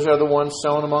 And others are the ones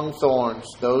sown among thorns.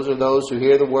 Those are those who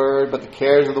hear the word, but the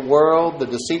cares of the world, the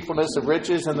deceitfulness of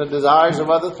riches, and the desires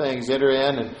of other things enter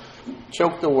in and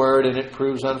choke the word, and it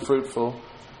proves unfruitful.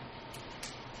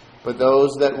 But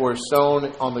those that were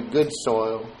sown on the good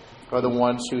soil are the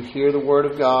ones who hear the word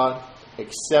of God,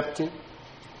 accept it,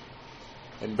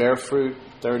 and bear fruit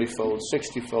 30-fold,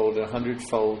 60-fold,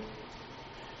 100-fold.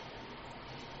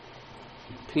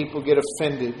 People get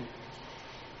offended.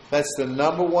 That's the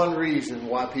number one reason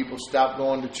why people stop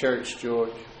going to church,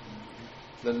 George.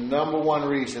 The number one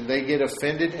reason. They get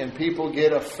offended, and people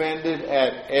get offended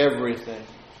at everything.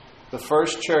 The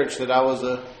first church that I was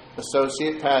an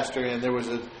associate pastor in, there was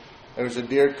a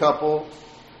dear couple,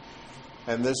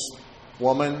 and this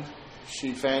woman,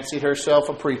 she fancied herself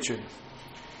a preacher.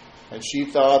 And she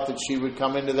thought that she would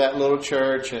come into that little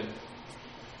church and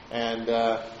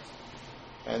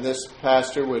this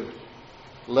pastor would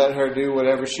let her do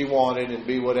whatever she wanted and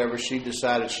be whatever she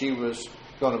decided she was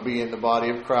going to be in the body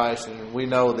of Christ. And we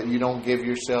know that you don't give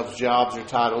yourselves jobs or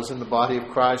titles in the body of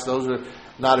Christ. Those are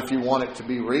not if you want it to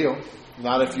be real,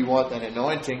 not if you want an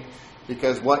anointing,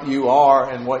 because what you are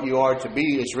and what you are to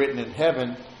be is written in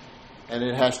heaven, and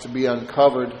it has to be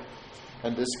uncovered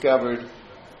and discovered,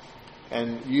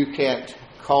 and you can't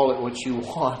call it what you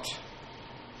want.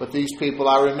 But these people,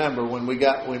 I remember when we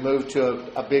moved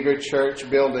to a bigger church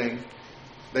building,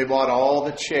 they bought all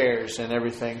the chairs and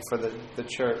everything for the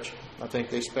church. I think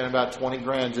they spent about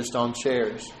 $20,000 just on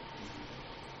chairs.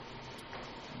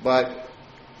 But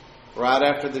right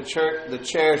after the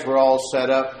chairs were all set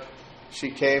up, she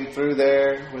came through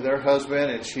there with her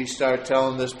husband, and she started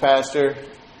telling this pastor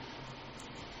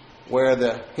where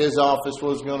his office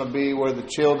was going to be, where the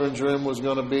children's room was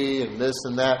going to be, and this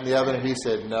and that and the other. And he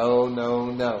said, no, no,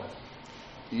 no.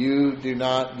 You do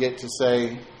not get to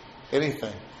say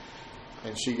anything.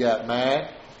 And she got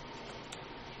mad,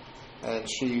 and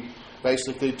she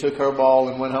basically took her ball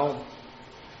and went home.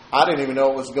 I didn't even know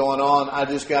what was going on. I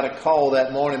just got a call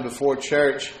that morning before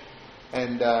church,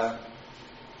 and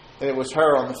it was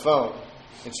her on the phone.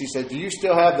 And she said, do you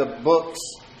still have the books?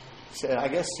 I said, I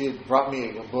guess she had brought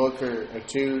me a book or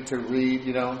two to read,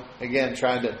 again,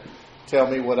 trying to tell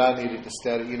me what I needed to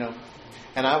study,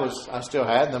 And I still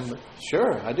had them. But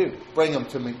sure, I do. Bring them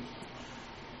to me.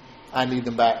 I need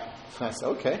them back. I said,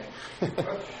 okay.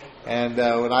 And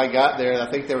when I got there, I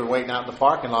think they were waiting out in the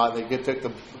parking lot. They took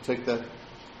the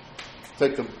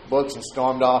books and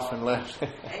stormed off and left.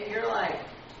 And you're like,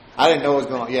 I didn't know what was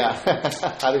going on. Yeah,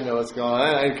 I didn't know what was going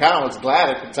on. I kind of was glad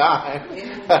at the time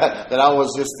that I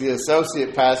was just the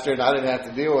associate pastor and I didn't have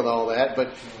to deal with all that.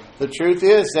 But the truth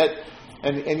is that,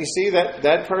 and you see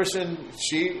that person,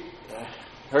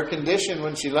 her condition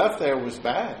when she left there was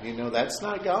bad. That's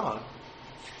not God.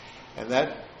 And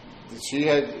that she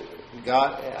had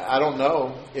God. I don't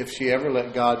know if she ever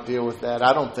let God deal with that.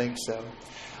 I don't think so.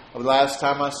 The last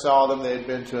time I saw them, they had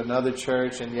been to another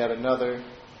church and yet another.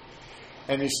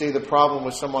 And you see, the problem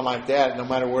with someone like that, no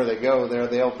matter where they go, there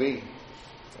they'll be.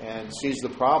 And she's the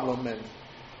problem,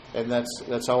 and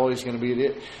that's always going to be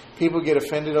it. People get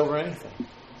offended over anything.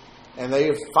 And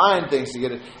they find things to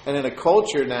get it. And in a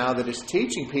culture now that is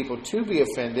teaching people to be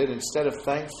offended instead of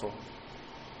thankful,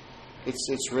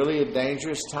 it's really a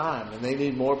dangerous time. And they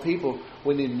need more people.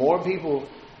 We need more people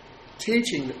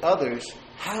teaching others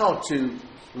how to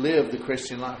live the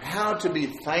Christian life, how to be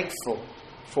thankful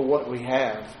for what we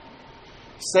have.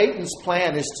 Satan's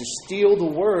plan is to steal the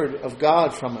word of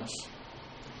God from us.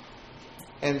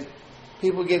 And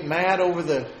people get mad over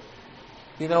there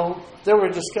were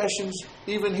discussions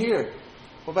even here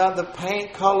about the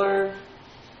paint color,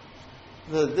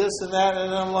 the this and that,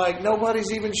 and I'm like,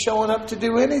 nobody's even showing up to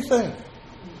do anything.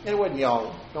 It wasn't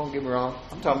y'all, don't get me wrong.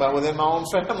 I'm talking about within my own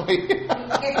family.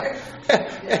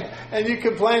 And you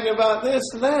complain about this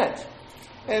and that.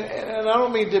 And I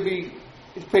don't mean to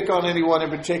pick on anyone in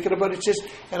particular, but it's just,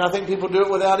 and I think people do it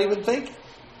without even thinking.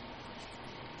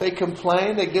 They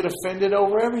complain, they get offended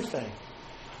over everything.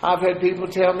 I've had people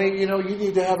tell me, you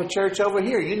need to have a church over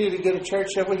here. You need to get a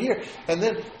church over here. And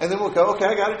then we'll go, okay,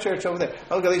 I got a church over there.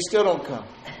 Okay, they still don't come.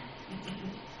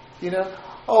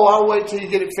 Oh, I'll wait till you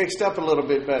get it fixed up a little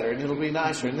bit better and it'll be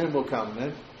nicer and then we'll come.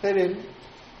 And they didn't.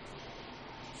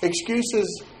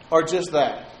 Excuses are just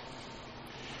that.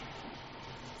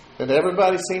 And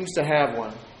everybody seems to have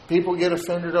one. People get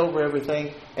offended over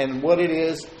everything. And what it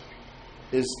is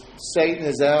Satan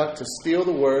is out to steal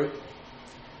the word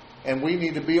And we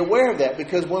need to be aware of that,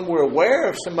 because when we're aware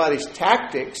of somebody's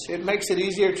tactics, it makes it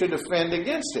easier to defend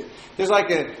against it. There's like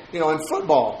in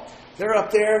football, they're up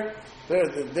there,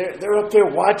 they're up there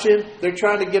watching. They're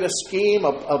trying to get a scheme,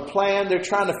 a plan. They're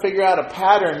trying to figure out a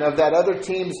pattern of that other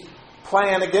team's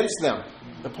plan against them,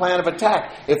 the plan of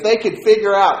attack. If they could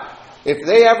figure out, if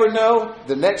they ever know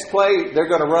the next play, they're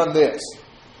going to run this.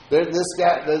 This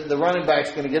guy, the running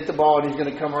back's going to get the ball and he's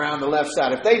going to come around the left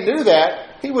side. If they knew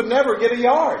that, he would never get a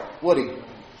yard, would he?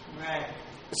 Right.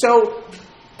 So,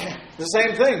 the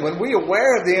same thing. When we're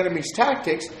aware of the enemy's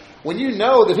tactics, when you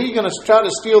know that he's going to try to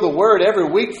steal the word every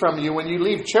week from you when you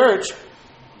leave church,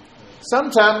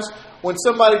 sometimes when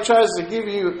somebody tries to give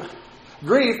you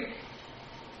grief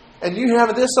and you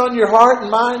have this on your heart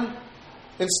and mind,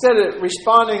 instead of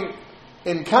responding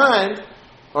in kind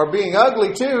or being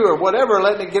ugly too or whatever,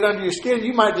 letting it get under your skin,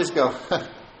 you might just go,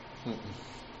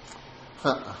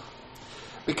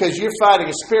 because you're fighting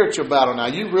a spiritual battle now.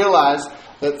 You realize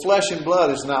that flesh and blood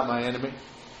is not my enemy.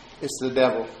 It's the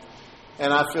devil.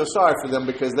 And I feel sorry for them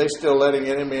because they're still letting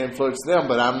the enemy influence them,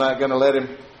 but I'm not going to let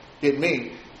him get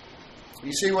me.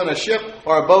 You see, when a ship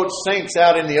or a boat sinks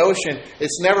out in the ocean,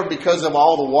 it's never because of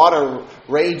all the water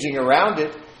raging around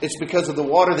it. It's because of the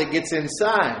water that gets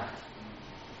inside.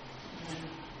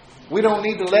 We don't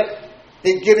need to let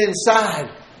it get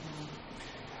inside.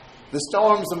 The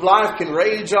storms of life can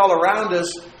rage all around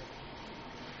us,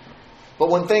 but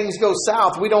when things go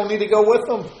south, we don't need to go with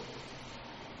them.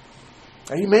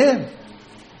 Amen.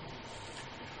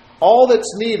 All that's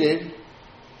needed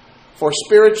for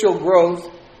spiritual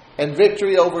growth and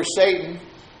victory over Satan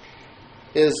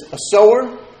is a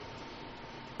sower,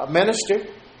 a minister,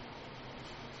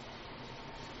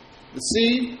 the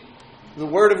seed, the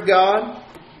Word of God,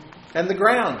 and the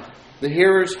ground, the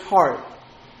hearer's heart.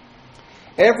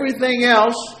 Everything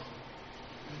else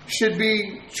should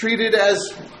be treated as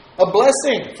a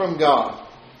blessing from God,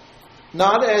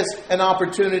 not as an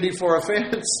opportunity for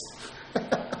offense.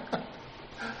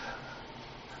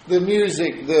 The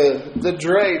music, the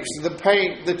drapes, the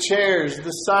paint, the chairs, the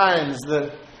signs,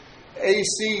 the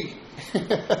AC.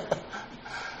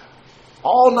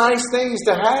 All nice things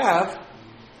to have,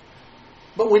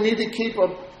 but we need to keep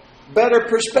a better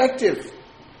perspective.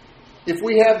 If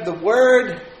we have the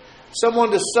Word,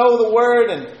 someone to sow the Word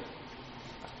and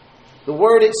the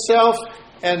Word itself,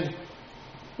 and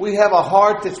we have a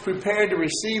heart that's prepared to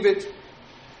receive it,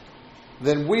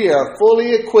 then we are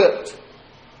fully equipped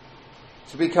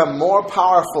to become more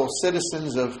powerful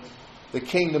citizens of the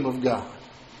kingdom of God.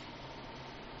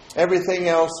 Everything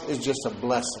else is just a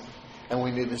blessing, and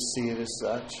we need to see it as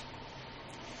such.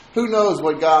 Who knows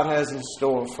what God has in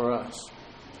store for us?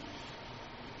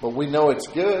 But we know it's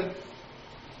good.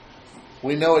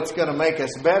 We know it's going to make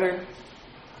us better.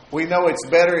 We know it's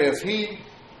better if He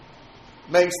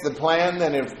makes the plan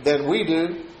than we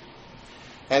do.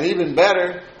 And even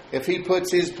better if He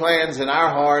puts His plans in our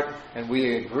heart and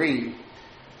we agree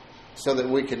so that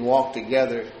we can walk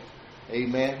together.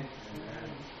 Amen.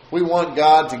 We want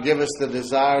God to give us the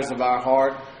desires of our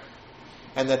heart,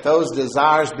 and that those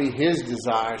desires be His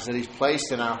desires that He's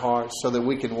placed in our hearts so that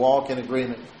we can walk in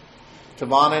agreement.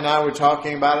 Tavana and I were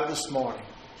talking about it this morning.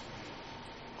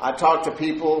 I talk to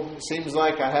people. It seems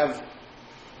like I have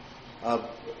a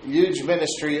huge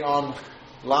ministry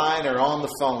online or on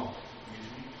the phone.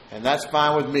 And that's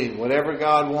fine with me. Whatever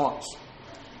God wants.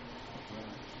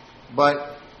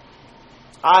 But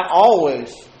I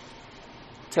always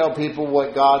tell people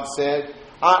what God said.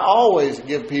 I always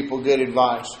give people good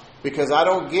advice, because I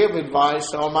don't give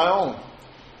advice on my own.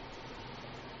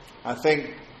 I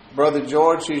think Brother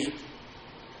George,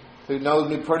 who knows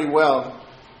me pretty well,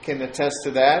 can attest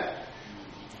to that.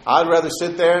 I'd rather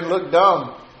sit there and look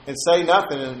dumb and say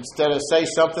nothing instead of say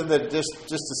something that just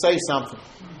to say something.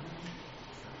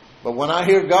 But when I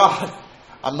hear God,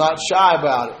 I'm not shy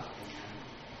about it.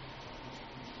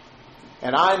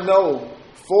 And I know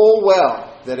full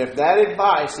well that if that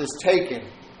advice is taken,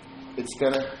 it's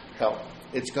going to help.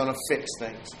 It's going to fix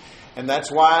things. And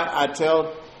that's why I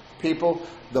tell people,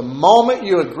 the moment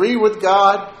you agree with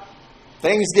God,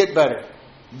 things get better.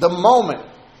 The moment.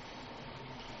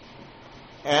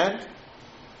 And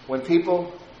when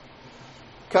people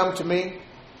come to me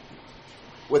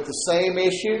with the same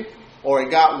issue, or it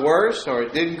got worse, or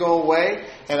it didn't go away,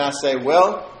 and I say,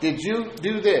 well, did you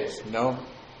do this? No,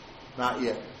 not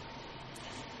yet.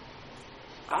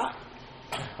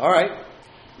 All right.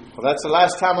 Well, that's the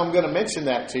last time I'm going to mention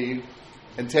that to you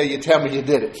until you tell me you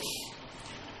did it.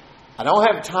 I don't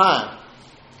have time.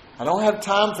 I don't have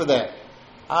time for that.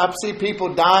 I see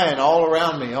people dying all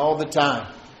around me all the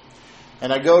time.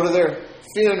 And I go to their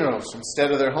funerals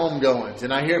instead of their homegoings.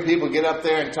 And I hear people get up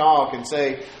there and talk and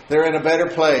say they're in a better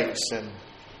place and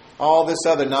all this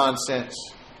other nonsense.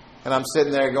 And I'm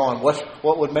sitting there going,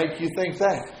 what would make you think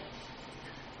that?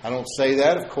 I don't say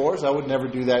that, of course. I would never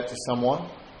do that to someone.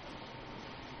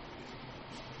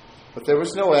 But there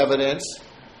was no evidence.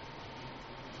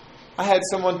 I had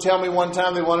someone tell me one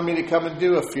time they wanted me to come and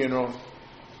do a funeral.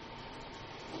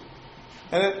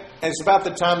 And it's about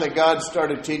the time that God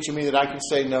started teaching me that I can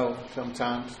say no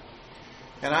sometimes.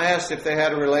 And I asked if they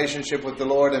had a relationship with the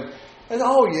Lord. And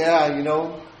oh yeah,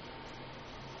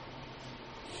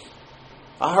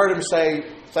 I heard him say,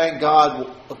 thank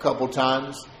God a couple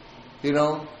times.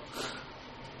 I'm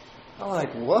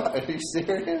like, what? Are you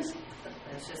serious?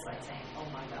 It's just like saying, oh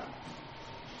my God.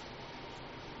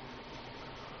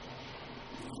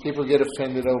 People get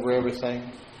offended over everything.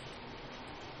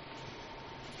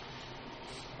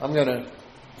 I'm going to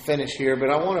finish here, but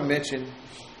I want to mention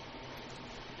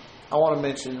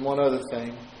one other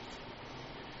thing,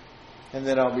 and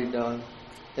then I'll be done.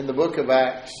 In the book of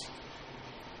Acts,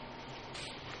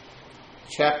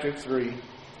 chapter 3,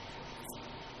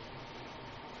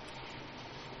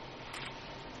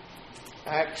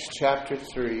 Acts chapter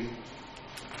 3,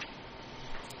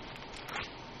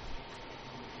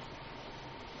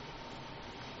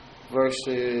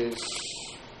 verses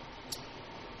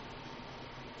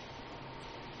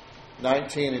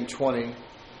 19 and 20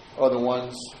 are the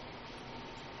ones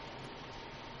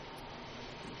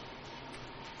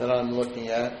that I'm looking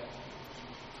at.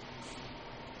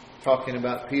 Talking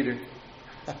about Peter.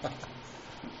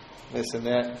 Listen,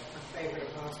 that. My favorite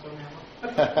apostle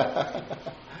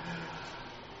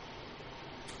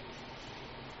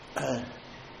now.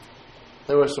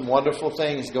 There were some wonderful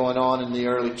things going on in the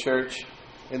early church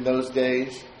in those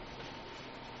days.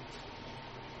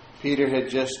 Peter had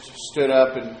just stood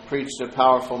up and preached a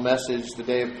powerful message the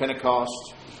day of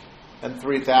Pentecost, and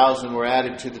 3,000 were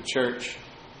added to the church.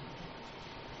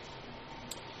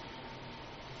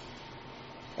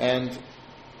 And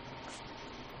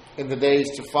in the days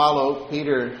to follow,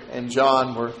 Peter and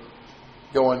John were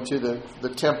going to the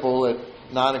temple at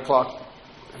 9 o'clock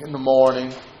in the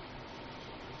morning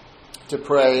to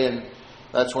pray, and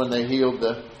that's when they healed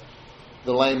the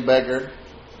lame beggar.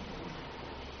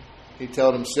 He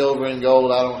told him, silver and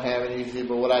gold I don't have any,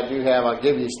 but what I do have I'll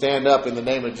give you. Stand up in the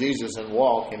name of Jesus and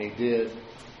walk. And he did.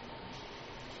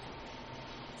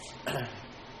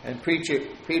 And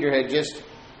Peter had just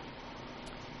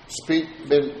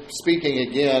been speaking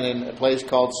again in a place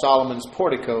called Solomon's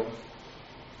Portico.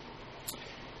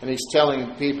 And he's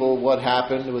telling people what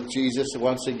happened with Jesus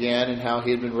once again, and how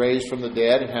he had been raised from the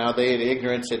dead, and how they in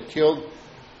ignorance had killed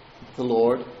the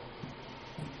Lord.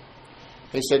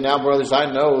 He said, now, brothers, I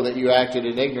know that you acted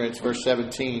in ignorance, verse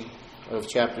 17 of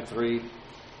chapter 3,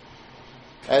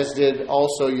 as did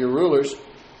also your rulers.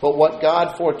 But what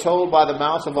God foretold by the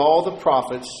mouth of all the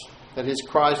prophets, that his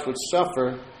Christ would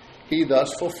suffer, he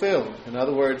thus fulfilled. In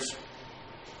other words,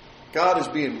 God is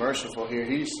being merciful here.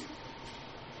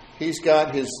 He's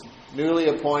got his newly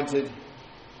appointed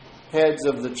heads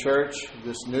of the church,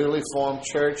 this newly formed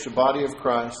church, the body of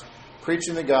Christ,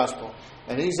 preaching the gospel.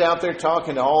 And he's out there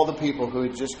talking to all the people who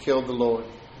had just killed the Lord.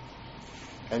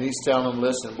 And he's telling them,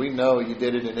 listen, we know you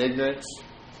did it in ignorance.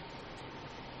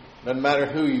 Doesn't matter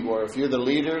who you were. If you're the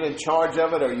leader in charge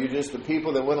of it, or you're just the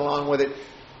people that went along with it,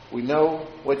 we know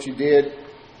what you did.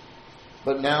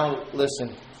 But now,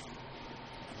 listen,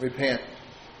 repent.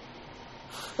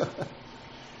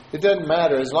 It doesn't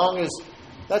matter. As long as...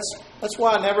 That's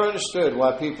why I never understood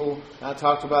why people... I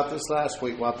talked about this last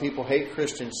week. Why people hate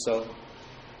Christians so.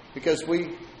 Because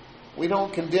we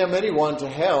don't condemn anyone to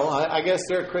hell. I guess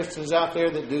there are Christians out there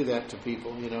that do that to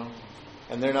people,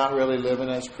 and they're not really living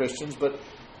as Christians. But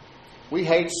we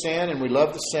hate sin and we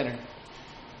love the sinner.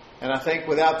 And I think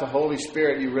without the Holy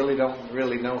Spirit, you really don't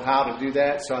really know how to do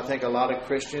that. So I think a lot of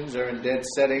Christians are in dead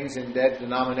settings, in dead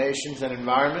denominations and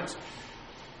environments,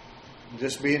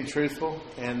 just being truthful.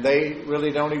 And they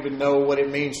really don't even know what it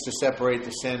means to separate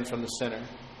the sin from the sinner.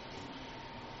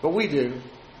 But we do.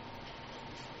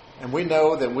 And we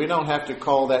know that we don't have to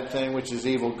call that thing which is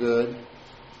evil good.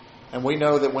 And we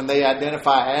know that when they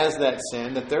identify as that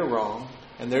sin, that they're wrong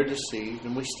and they're deceived.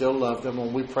 And we still love them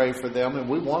and we pray for them and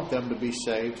we want them to be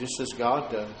saved just as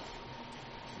God does.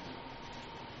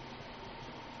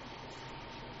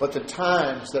 But the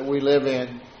times that we live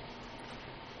in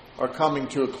are coming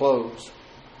to a close.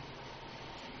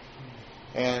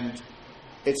 And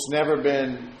it's never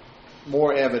been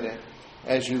more evident.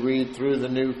 As you read through the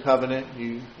New Covenant,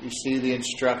 you see the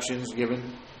instructions given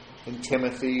in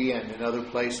Timothy and in other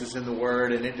places in the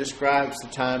Word, and it describes the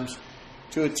times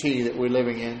to a T that we're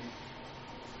living in.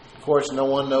 Of course, no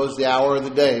one knows the hour of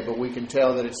the day, but we can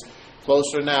tell that it's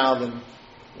closer now than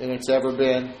it's ever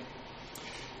been.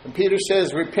 And Peter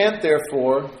says, repent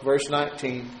therefore, verse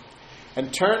 19,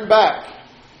 and turn back,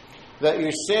 that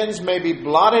your sins may be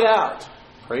blotted out.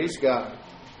 Praise God.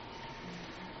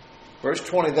 Verse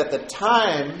 20, that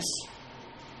times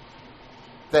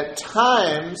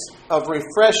of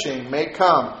refreshing may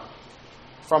come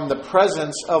from the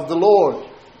presence of the Lord,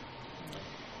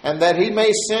 and that He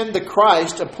may send the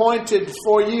Christ appointed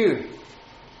for you,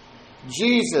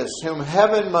 Jesus, whom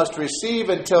heaven must receive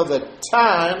until the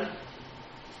time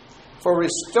for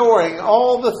restoring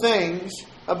all the things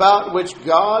about which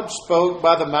God spoke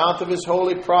by the mouth of His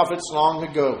holy prophets long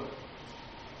ago.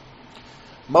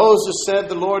 Moses said,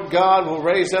 the Lord God will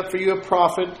raise up for you a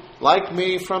prophet like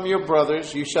me from your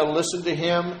brothers. You shall listen to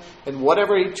him in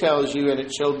whatever he tells you, and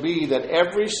it shall be that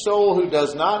every soul who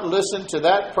does not listen to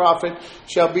that prophet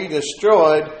shall be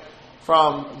destroyed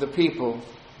from the people.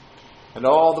 And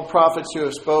all the prophets who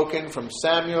have spoken from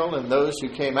Samuel and those who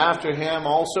came after him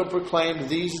also proclaimed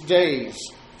these days,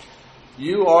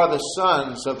 you are the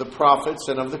sons of the prophets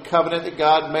and of the covenant that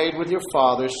God made with your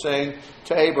fathers, saying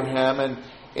to Abraham, and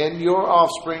in your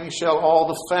offspring shall all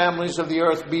the families of the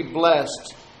earth be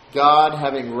blessed. God,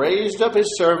 having raised up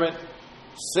His servant,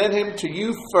 sent him to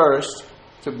you first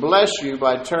to bless you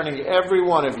by turning every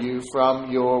one of you from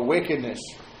your wickedness.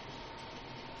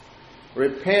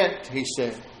 Repent, He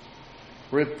said.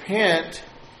 Repent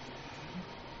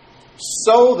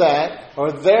so that,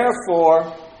 or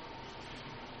therefore,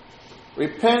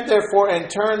 repent therefore and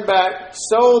turn back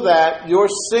so that your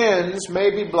sins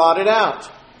may be blotted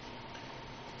out.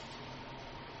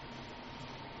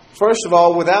 First of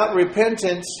all, without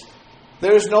repentance,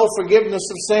 there is no forgiveness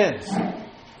of sins.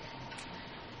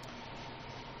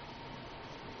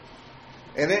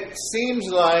 And it seems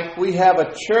like we have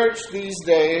a church these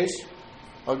days,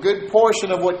 a good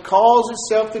portion of what calls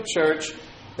itself the church,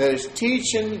 that is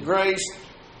teaching grace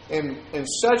in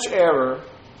such error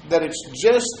that it's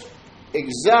just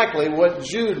exactly what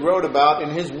Jude wrote about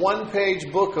in his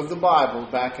one-page book of the Bible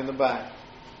back in the back.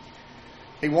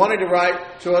 He wanted to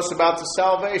write to us about the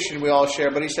salvation we all share,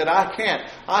 but he said, I can't.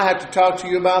 I have to talk to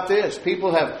you about this.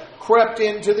 People have crept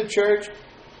into the church,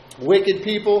 wicked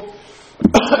people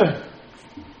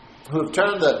who have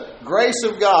turned the grace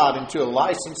of God into a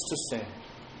license to sin.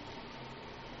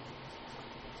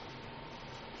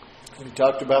 We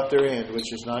talked about their end,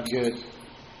 which is not good.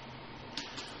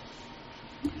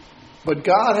 But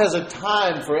God has a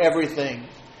time for everything.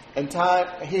 And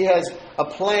He has a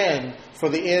plan for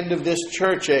the end of this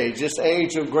church age, this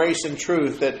age of grace and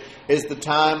truth that is the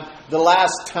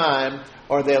last time,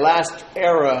 or the last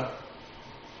era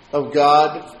of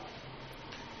God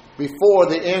before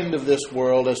the end of this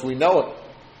world as we know it.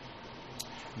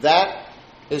 That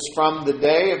is from the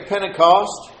day of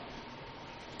Pentecost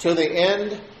to the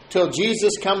end, till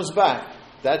Jesus comes back.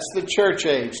 That's the church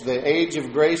age, the age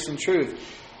of grace and truth.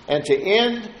 And to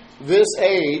end this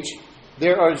age,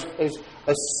 there are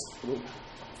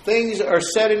things are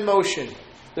set in motion.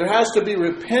 There has to be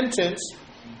repentance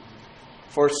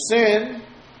for sin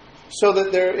so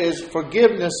that there is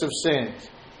forgiveness of sins.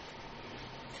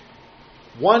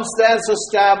 Once that's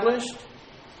established,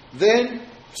 then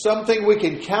something we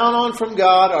can count on from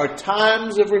God are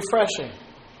times of refreshing.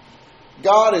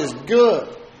 God is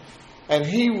good, and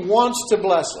He wants to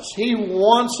bless us. He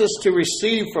wants us to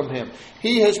receive from Him.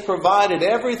 He has provided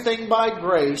everything by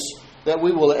grace that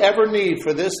we will ever need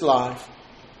for this life.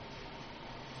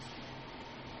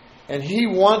 And He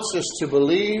wants us to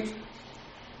believe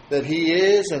that He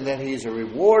is, and that He's a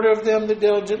rewarder of them that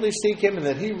diligently seek Him, and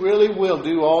that He really will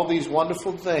do all these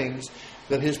wonderful things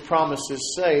that His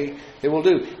promises say He will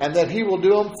do. And that He will do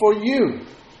them for you.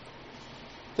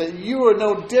 That you are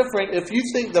no different. If you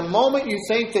think, the moment you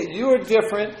think that you are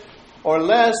different or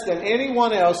less than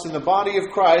anyone else in the body of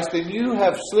Christ, then you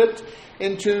have slipped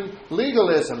into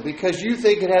legalism, because you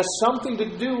think it has something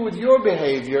to do with your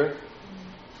behavior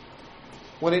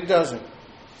when it doesn't.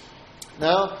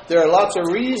 Now, there are lots of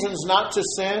reasons not to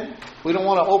sin. We don't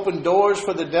want to open doors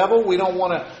for the devil. We don't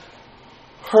want to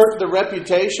hurt the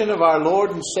reputation of our Lord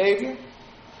and Savior.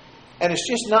 And it's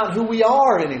just not who we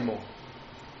are anymore.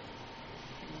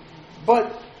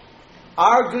 But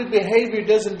our good behavior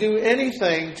doesn't do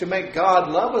anything to make God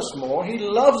love us more. He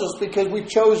loves us because we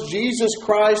chose Jesus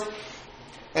Christ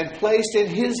and placed in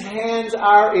His hands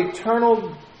our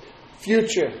eternal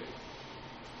future.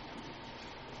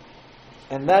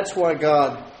 And that's why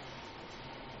God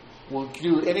will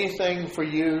do anything for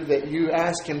you that you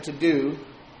ask Him to do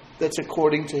that's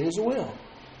according to His will.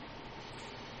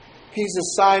 He's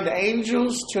assigned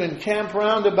angels to encamp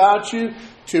round about you,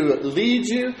 to lead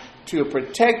you, to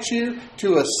protect you,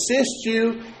 to assist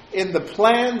you in the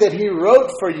plan that He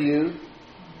wrote for you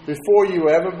before you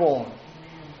were ever born.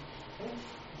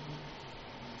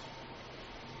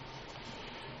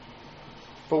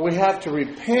 But we have to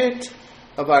repent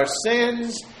of our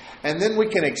sins, and then we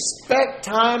can expect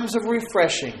times of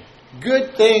refreshing,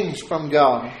 good things from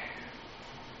God.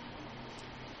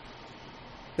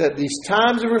 That these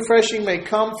times of refreshing may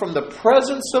come from the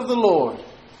presence of the Lord,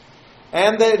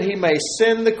 and that He may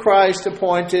send the Christ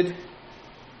appointed,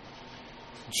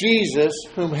 Jesus,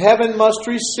 whom heaven must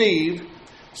receive.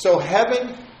 So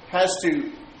heaven has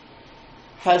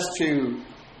to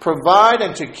provide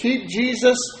and to keep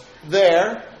Jesus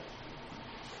there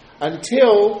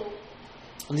until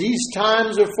these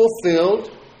times are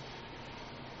fulfilled,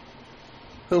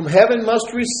 whom heaven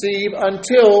must receive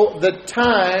until the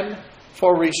time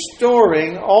for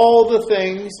restoring all the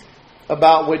things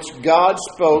about which God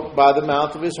spoke by the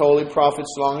mouth of His holy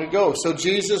prophets long ago. So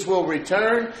Jesus will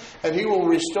return and He will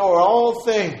restore all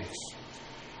things.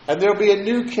 And there will be a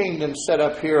new kingdom set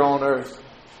up here on earth.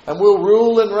 And we'll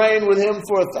rule and reign with Him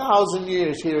for 1,000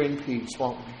 years here in peace,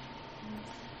 won't we?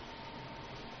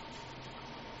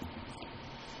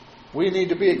 We need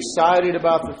to be excited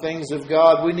about the things of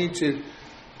God. We need to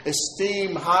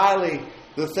esteem highly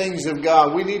the things of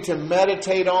God. We need to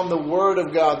meditate on the Word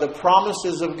of God, the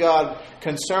promises of God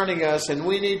concerning us. And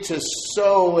we need to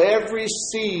sow every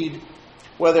seed,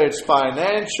 whether it's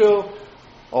financial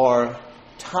or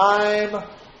time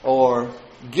or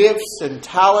gifts and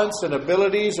talents and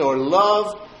abilities or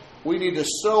love. We need to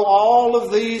sow all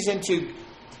of these into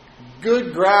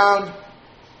good ground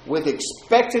with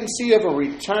expectancy of a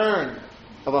return,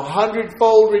 of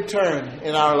 100-fold return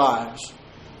in our lives,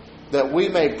 that we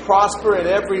may prosper in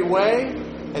every way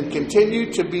and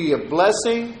continue to be a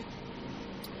blessing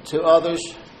to others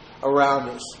around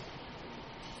us.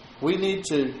 We need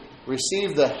to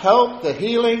receive the help, the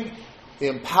healing, the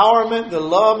empowerment, the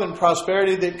love and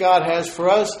prosperity that God has for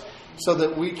us, so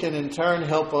that we can in turn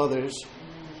help others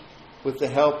with the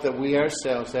help that we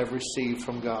ourselves have received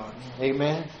from God.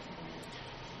 Amen.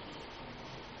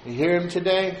 You hear Him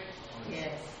today?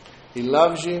 Yes. He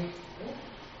loves you.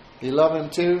 You love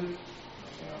Him too?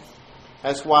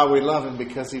 That's why we love Him,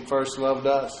 because He first loved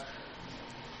us.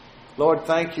 Lord,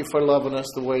 thank You for loving us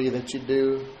the way that You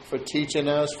do, for teaching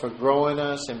us, for growing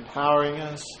us, empowering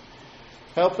us.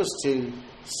 Help us to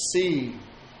see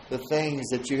the things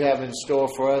that You have in store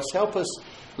for us. Help us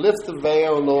lift the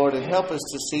veil, Lord, and help us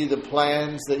to see the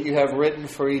plans that You have written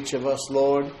for each of us,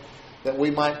 Lord, that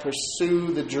we might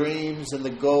pursue the dreams and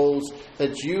the goals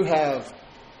that You have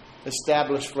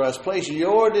established for us. Place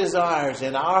Your desires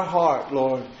in our heart,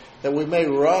 Lord, that we may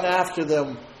run after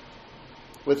them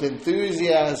with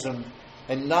enthusiasm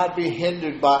and not be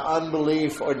hindered by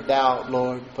unbelief or doubt,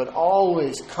 Lord, but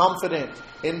always confident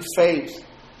in faith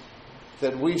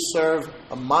that we serve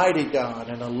a mighty God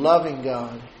and a loving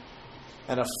God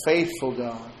and a faithful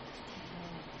God.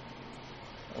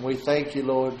 And we thank You,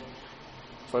 Lord,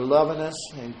 for loving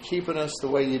us and keeping us the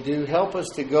way You do. Help us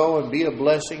to go and be a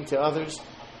blessing to others.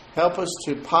 Help us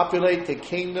to populate the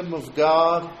kingdom of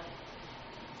God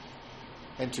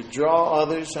and to draw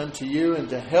others unto You and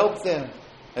to help them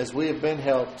as we have been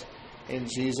helped. In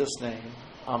Jesus' name,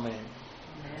 amen.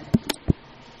 Amen.